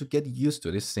want you to get used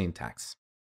to this syntax.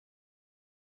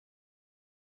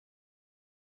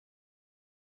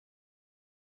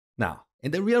 Now,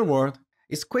 in the real world,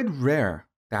 it's quite rare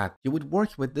that you would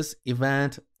work with this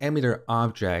EventEmitter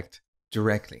object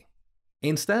directly.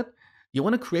 Instead, you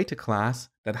want to create a class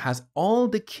that has all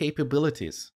the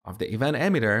capabilities of the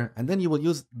EventEmitter, and then you will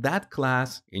use that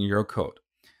class in your code.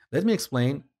 Let me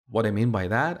explain what I mean by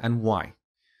that and why.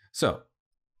 So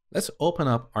let's open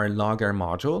up our logger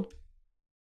module.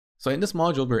 So in this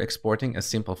module, we're exporting a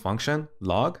simple function,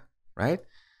 log, right?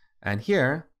 And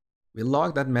here, we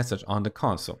log that message on the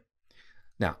console.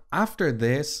 Now, after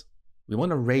this, we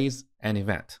want to raise an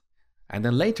event. And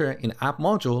then later in app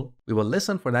module, we will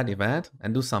listen for that event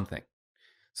and do something.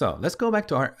 So let's go back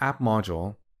to our app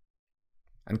module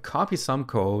and copy some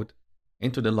code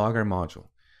into the logger module.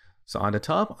 So on the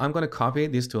top, I'm going to copy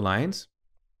these two lines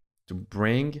to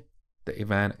bring the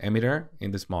EventEmitter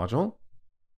in this module.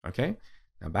 Okay,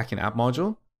 now back in app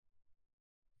module,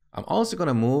 I'm also going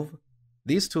to move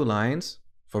these two lines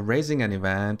for raising an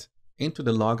event into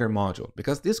the logger module,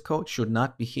 because this code should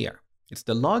not be here. It's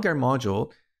the logger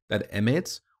module that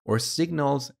emits or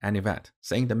signals an event,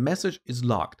 saying the message is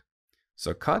logged.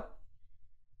 So cut.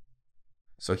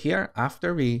 So here,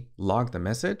 after we log the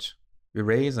message, we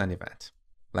raise an event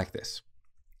like this.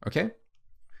 Okay.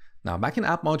 Now back in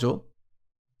app module,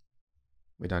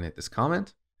 we don't need this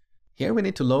comment. Here we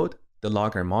need to load the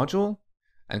logger module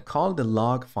and call the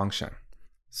log function.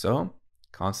 So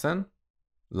constant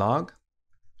log,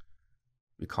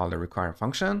 we call the require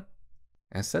function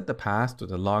and set the path to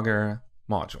the logger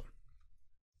module.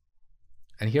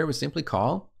 And here we simply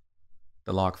call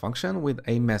the log function with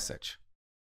a message.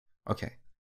 Okay.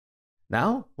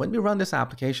 Now, when we run this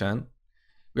application,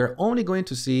 we are only going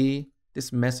to see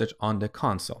this message on the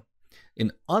console.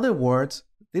 In other words,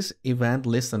 this event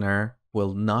listener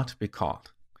will not be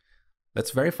called.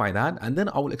 Let's verify that, and then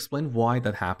I will explain why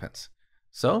that happens.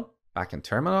 So back in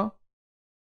terminal,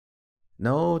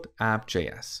 node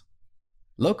app.js.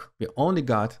 Look, we only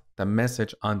got the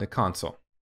message on the console.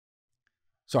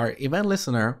 So our event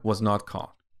listener was not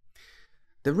called.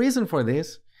 The reason for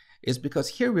this is because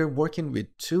here we're working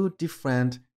with two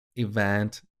different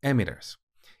event emitters.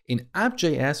 In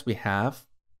app.js, we have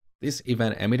this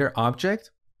event emitter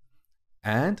object,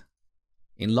 and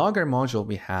in logger module,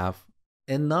 we have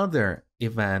another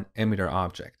event emitter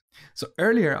object. So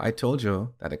earlier I told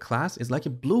you that a class is like a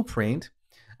blueprint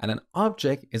and an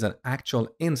object is an actual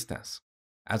instance.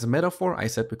 As a metaphor, I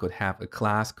said we could have a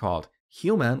class called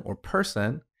human or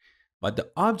person, but the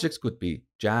objects could be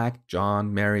Jack,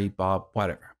 John, Mary, Bob,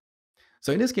 whatever.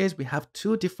 So in this case, we have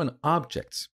two different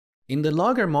objects. In the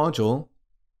logger module,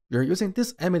 we're using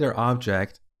this emitter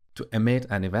object to emit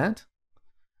an event,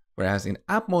 whereas in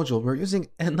app module, we're using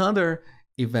another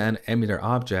event emitter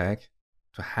object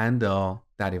to handle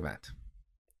that event.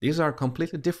 These are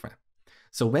completely different.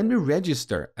 So when we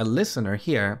register a listener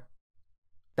here,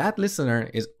 that listener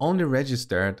is only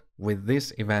registered with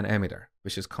this event emitter,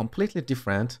 which is completely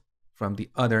different from the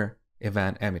other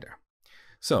event emitter.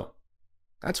 So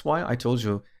that's why I told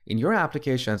you in your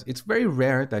applications, it's very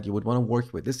rare that you would want to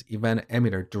work with this event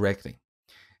emitter directly.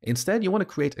 Instead, you want to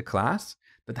create a class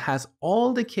that has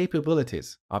all the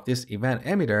capabilities of this event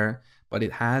emitter, but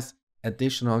it has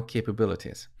additional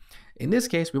capabilities. In this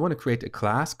case, we want to create a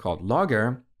class called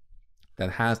logger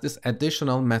that has this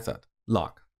additional method,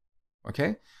 log.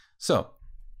 Okay, so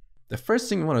the first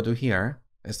thing we want to do here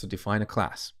is to define a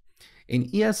class. In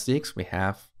ES6, we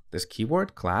have this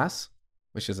keyword class,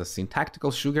 which is a syntactical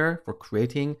sugar for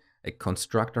creating a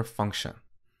constructor function.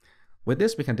 With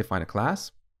this, we can define a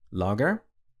class, logger.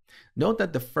 Note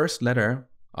that the first letter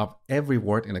of every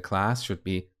word in a class should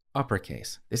be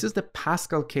uppercase. This is the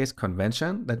Pascal case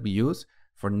convention that we use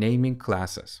for naming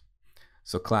classes.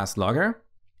 So class logger,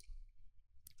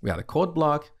 we have a code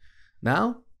block.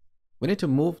 Now we need to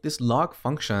move this log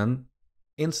function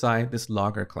inside this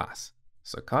logger class.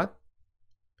 So cut,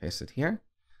 paste it here.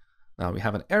 Now we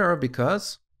have an error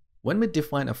because when we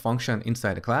define a function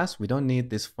inside a class, we don't need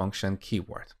this function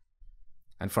keyword.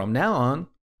 And from now on,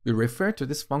 we refer to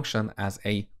this function as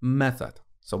a method.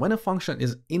 So when a function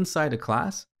is inside a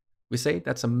class, we say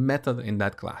that's a method in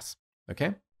that class.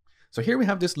 Okay? So here we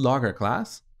have this logger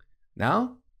class.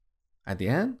 Now, at the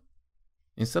end,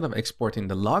 instead of exporting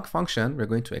the log function, we're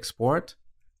going to export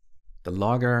the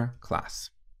logger class.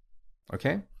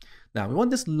 Okay? Now we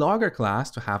want this logger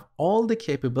class to have all the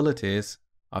capabilities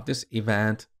of this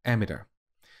event emitter.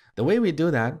 The way we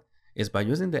do that is by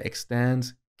using the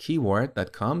extends keyword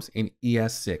that comes in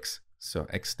ES6. So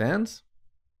extends,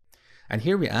 and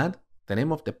here we add the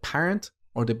name of the parent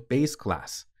or the base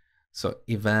class. So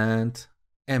event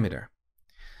emitter.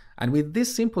 And with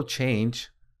this simple change,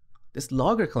 this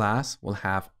logger class will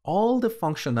have all the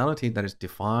functionality that is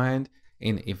defined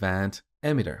in event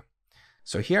emitter.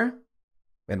 So here,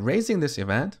 when raising this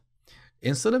event,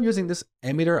 instead of using this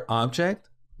emitter object,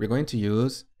 we're going to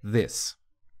use this.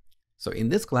 So in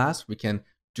this class, we can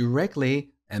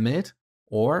directly emit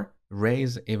or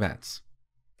raise events.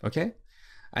 Okay?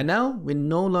 And now we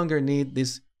no longer need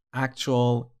this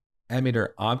actual emitter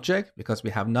object because we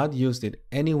have not used it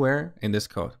anywhere in this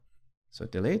code. So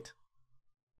delete.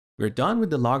 We're done with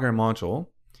the logger module.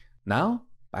 Now,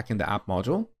 back in the app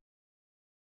module.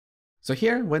 So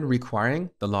here, when requiring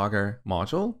the logger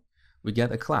module, we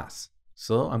get a class.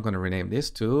 So I'm going to rename this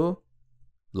to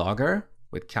logger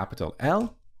with capital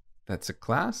L. That's a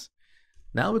class.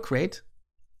 Now we create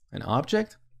an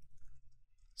object.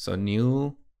 So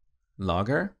new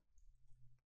logger.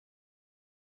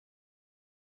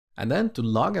 And then to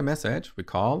log a message, we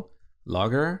call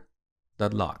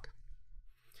logger.log.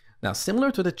 Now,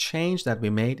 similar to the change that we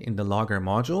made in the logger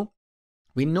module,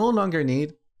 we no longer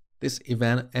need this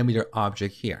event emitter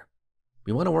object here.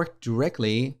 We want to work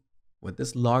directly with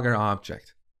this logger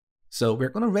object. So we're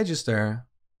going to register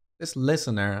this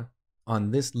listener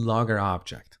on this logger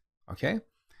object. Okay?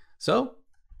 So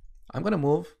I'm going to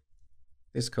move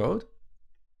this code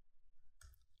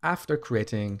after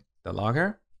creating the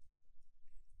logger.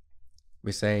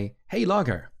 We say, hey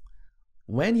logger,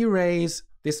 when you raise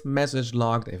this message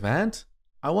logged event,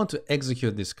 I want to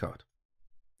execute this code.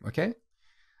 Okay?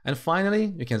 And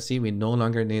finally, you can see we no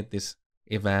longer need this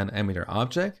event emitter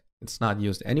object. It's not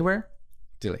used anywhere.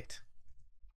 Delete.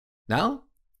 Now,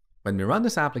 when we run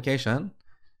this application,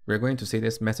 we're going to see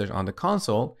this message on the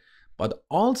console, but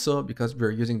also because we're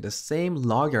using the same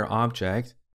logger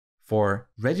object for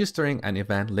registering an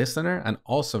event listener and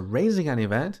also raising an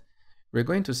event, we're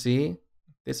going to see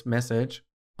this message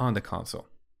on the console.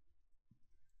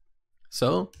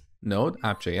 So node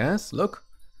app.js, look,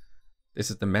 this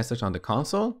is the message on the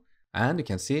console. And you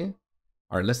can see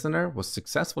our listener was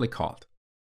successfully called.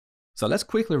 So let's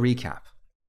quickly recap.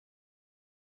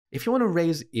 If you want to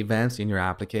raise events in your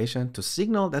application to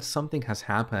signal that something has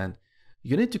happened,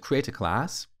 you need to create a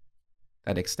class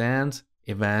that extends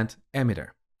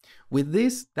EventEmitter. With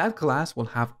this, that class will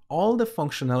have all the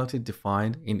functionality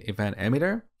defined in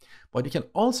EventEmitter, but you can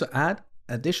also add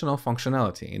additional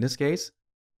functionality. In this case,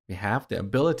 we have the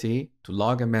ability to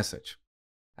log a message.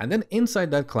 And then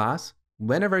inside that class,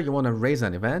 whenever you want to raise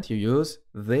an event, you use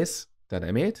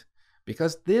this.emit,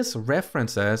 because this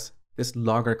references this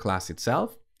logger class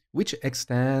itself, which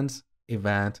extends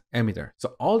EventEmitter.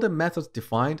 So all the methods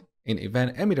defined in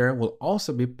EventEmitter will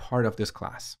also be part of this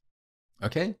class.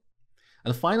 Okay?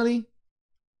 And finally,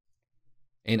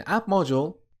 in app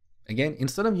module, again,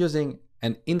 instead of using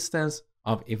an instance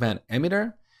of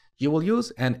EventEmitter, you will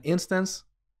use an instance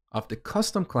of the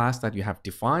custom class that you have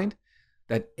defined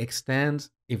that extends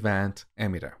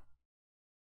EventEmitter.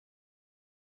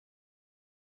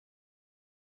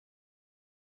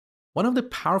 One of the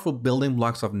powerful building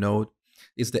blocks of Node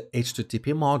is the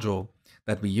HTTP module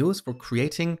that we use for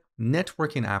creating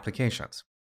networking applications.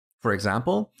 For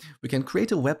example, we can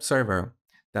create a web server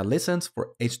that listens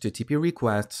for HTTP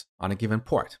requests on a given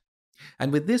port.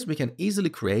 And with this, we can easily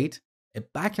create a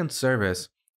backend service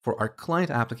for our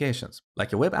client applications,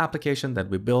 like a web application that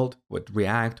we build with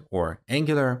React or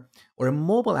Angular, or a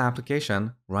mobile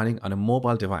application running on a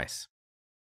mobile device.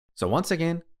 So once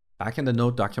again, back in the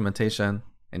Node documentation,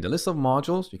 in the list of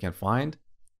modules, you can find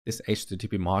this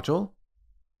HTTP module.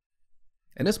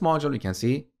 In this module, you can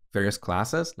see various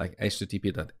classes like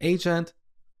http.agent,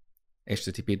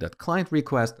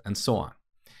 http.clientRequest, and so on.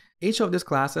 Each of these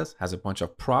classes has a bunch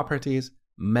of properties,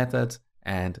 methods,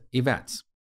 and events.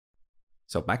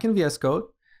 So back in VS Code,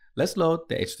 let's load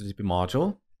the HTTP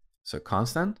module. So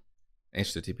constant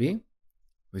HTTP,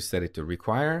 we set it to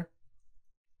require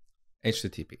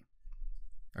HTTP.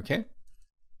 Okay.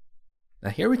 Now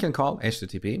here we can call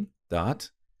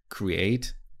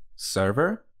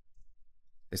http.createServer.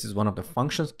 This is one of the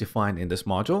functions defined in this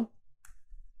module.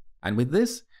 And with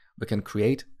this, we can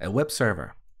create a web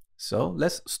server. So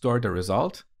let's store the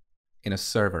result in a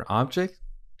server object.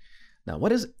 Now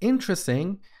what is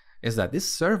interesting is that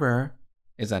this server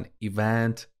is an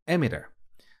EventEmitter.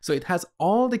 So it has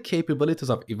all the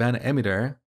capabilities of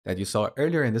EventEmitter that you saw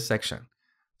earlier in this section.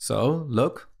 So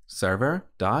look, server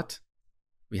dot,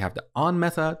 we have the on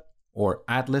method or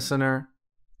add listener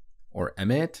or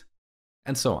emit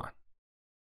and so on.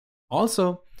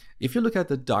 Also, if you look at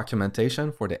the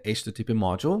documentation for the HTTP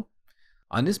module,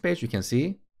 on this page you can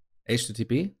see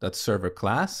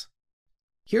http.serverClass.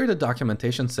 Here the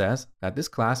documentation says that this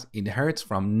class inherits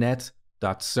from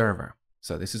net.server.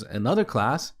 So this is another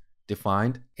class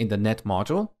defined in the net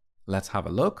module. Let's have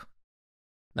a look.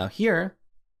 Now here,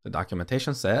 the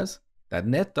documentation says that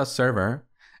net.server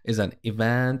is an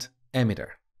EventEmitter.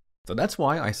 So that's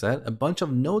why I said a bunch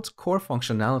of Node's core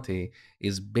functionality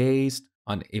is based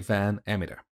on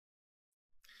EventEmitter.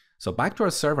 So back to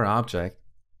our server object,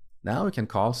 now we can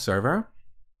call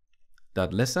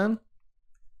server.listen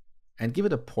and give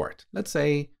it a port. Let's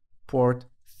say port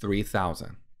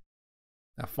 3000.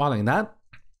 Now following that,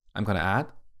 I'm going to add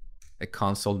a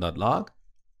console.log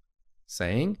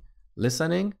saying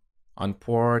listening on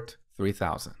port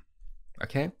 3000.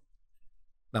 Okay.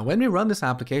 Now when we run this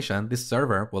application, this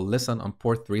server will listen on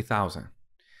port 3000.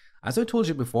 As I told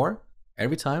you before,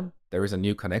 every time there is a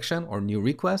new connection or new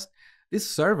request, this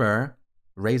server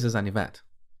raises an event.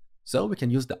 So we can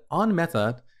use the on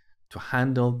method to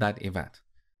handle that event.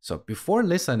 So before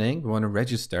listening, we want to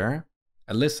register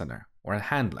a listener or a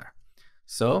handler.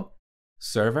 So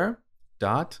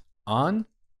server.on,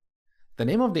 the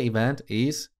name of the event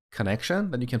is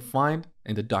connection that you can find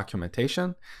in the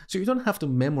documentation. So you don't have to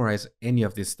memorize any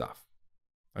of this stuff.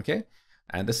 Okay.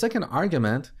 And the second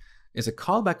argument is a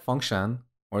callback function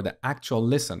or the actual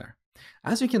listener.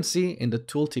 As you can see in the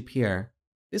tooltip here,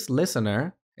 this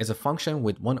listener is a function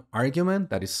with one argument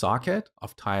that is socket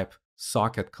of type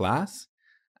socket class,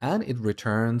 and it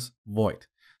returns void.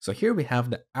 So here we have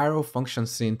the arrow function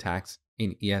syntax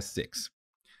in ES6.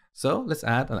 So let's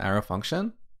add an arrow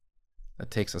function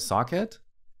that takes a socket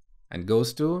and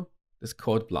goes to this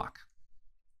code block.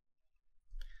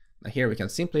 Now here we can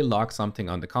simply log something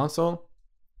on the console,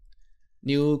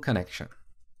 new connection.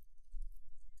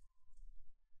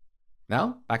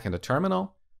 Now back in the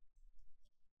terminal,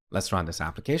 let's run this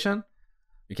application.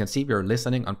 You can see we're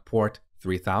listening on port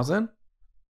 3000.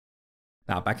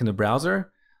 Now back in the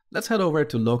browser, let's head over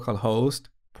to localhost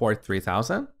port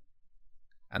 3000.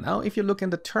 And now if you look in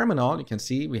the terminal, you can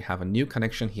see we have a new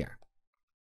connection here.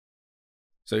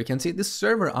 So you can see this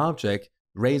server object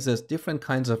raises different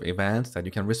kinds of events that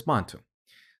you can respond to.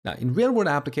 Now, in real-world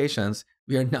applications,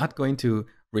 we are not going to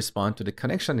respond to the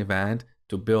connection event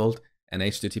to build an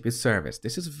HTTP service.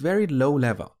 This is very low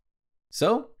level.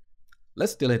 So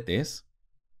let's delete this.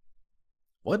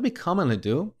 What we commonly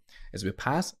do is we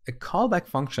pass a callback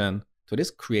function to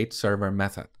this createServer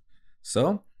method.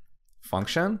 So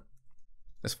function,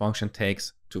 this function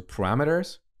takes two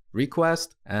parameters,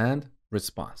 request and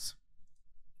response.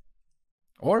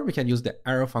 Or we can use the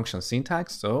arrow function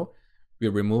syntax. So we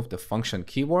remove the function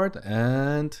keyword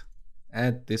and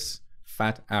add this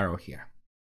fat arrow here.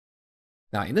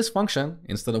 Now in this function,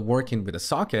 instead of working with a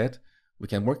socket, we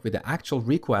can work with the actual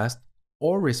request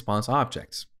or response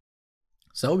objects.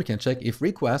 So we can check if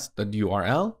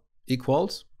request.url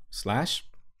equals /,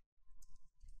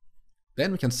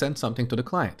 then we can send something to the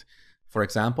client. For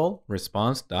example,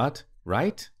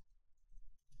 response.write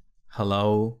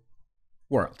hello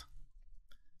world.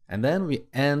 And then we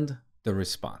end the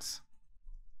response.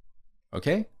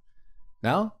 Okay,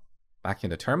 now back in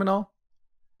the terminal,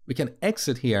 we can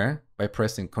exit here by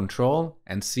pressing Ctrl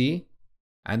and C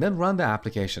and then run the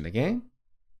application again.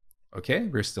 Okay,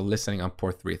 we're still listening on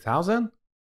port 3000.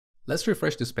 Let's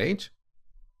refresh this page.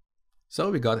 So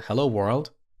we got hello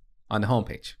world on the home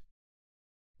page.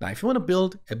 Now, if you want to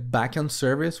build a backend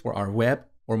service for our web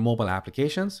or mobile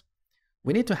applications,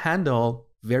 we need to handle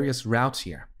various routes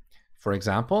here. For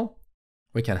example,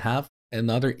 we can have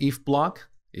another if block,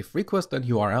 if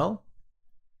request.url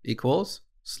equals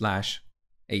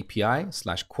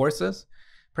 /API/courses.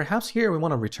 Perhaps here we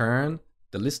want to return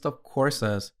the list of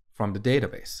courses from the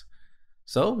database.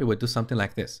 So we would do something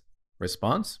like this,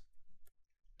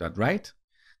 response.write.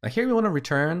 Now here we want to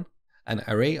return an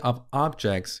array of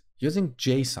objects using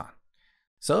JSON.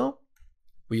 So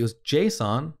we use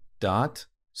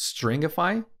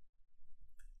JSON.stringify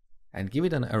and give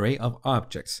it an array of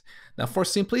objects. Now for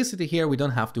simplicity here, we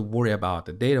don't have to worry about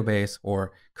the database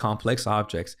or complex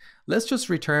objects. Let's just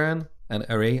return an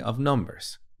array of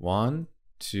numbers, 1,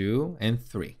 2, and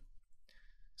 3.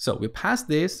 So we pass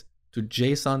this to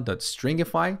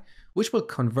JSON.stringify, which will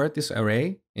convert this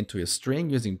array into a string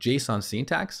using JSON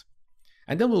syntax,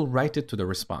 and then we'll write it to the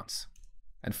response.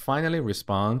 And finally,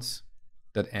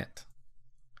 response.end.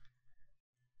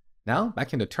 Now,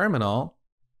 back in the terminal,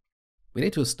 we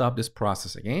need to stop this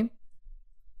process again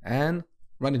and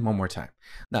run it one more time.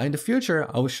 Now, in the future,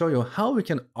 I will show you how we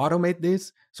can automate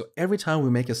this, so every time we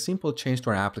make a simple change to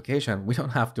our application, we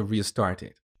don't have to restart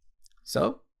it.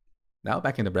 So now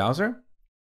back in the browser,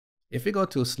 if we go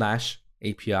to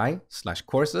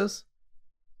 /API/courses,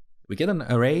 we get an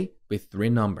array with 3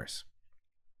 numbers.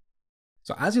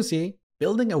 So as you see,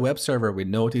 building a web server with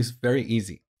Node is very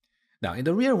easy. Now in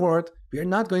the real world, we are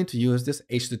not going to use this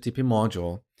HTTP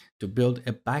module to build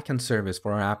a backend service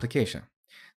for our application.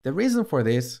 The reason for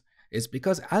this is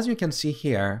because, as you can see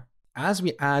here, as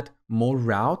we add more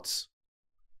routes,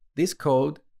 this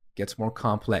code gets more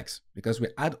complex because we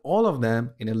add all of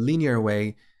them in a linear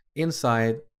way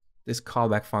inside this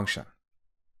callback function.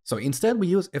 So instead, we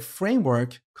use a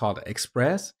framework called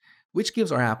Express, which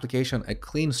gives our application a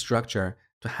clean structure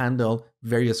to handle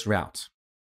various routes.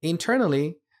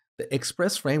 Internally, the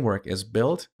Express framework is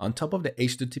built on top of the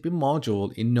HTTP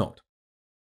module in Node.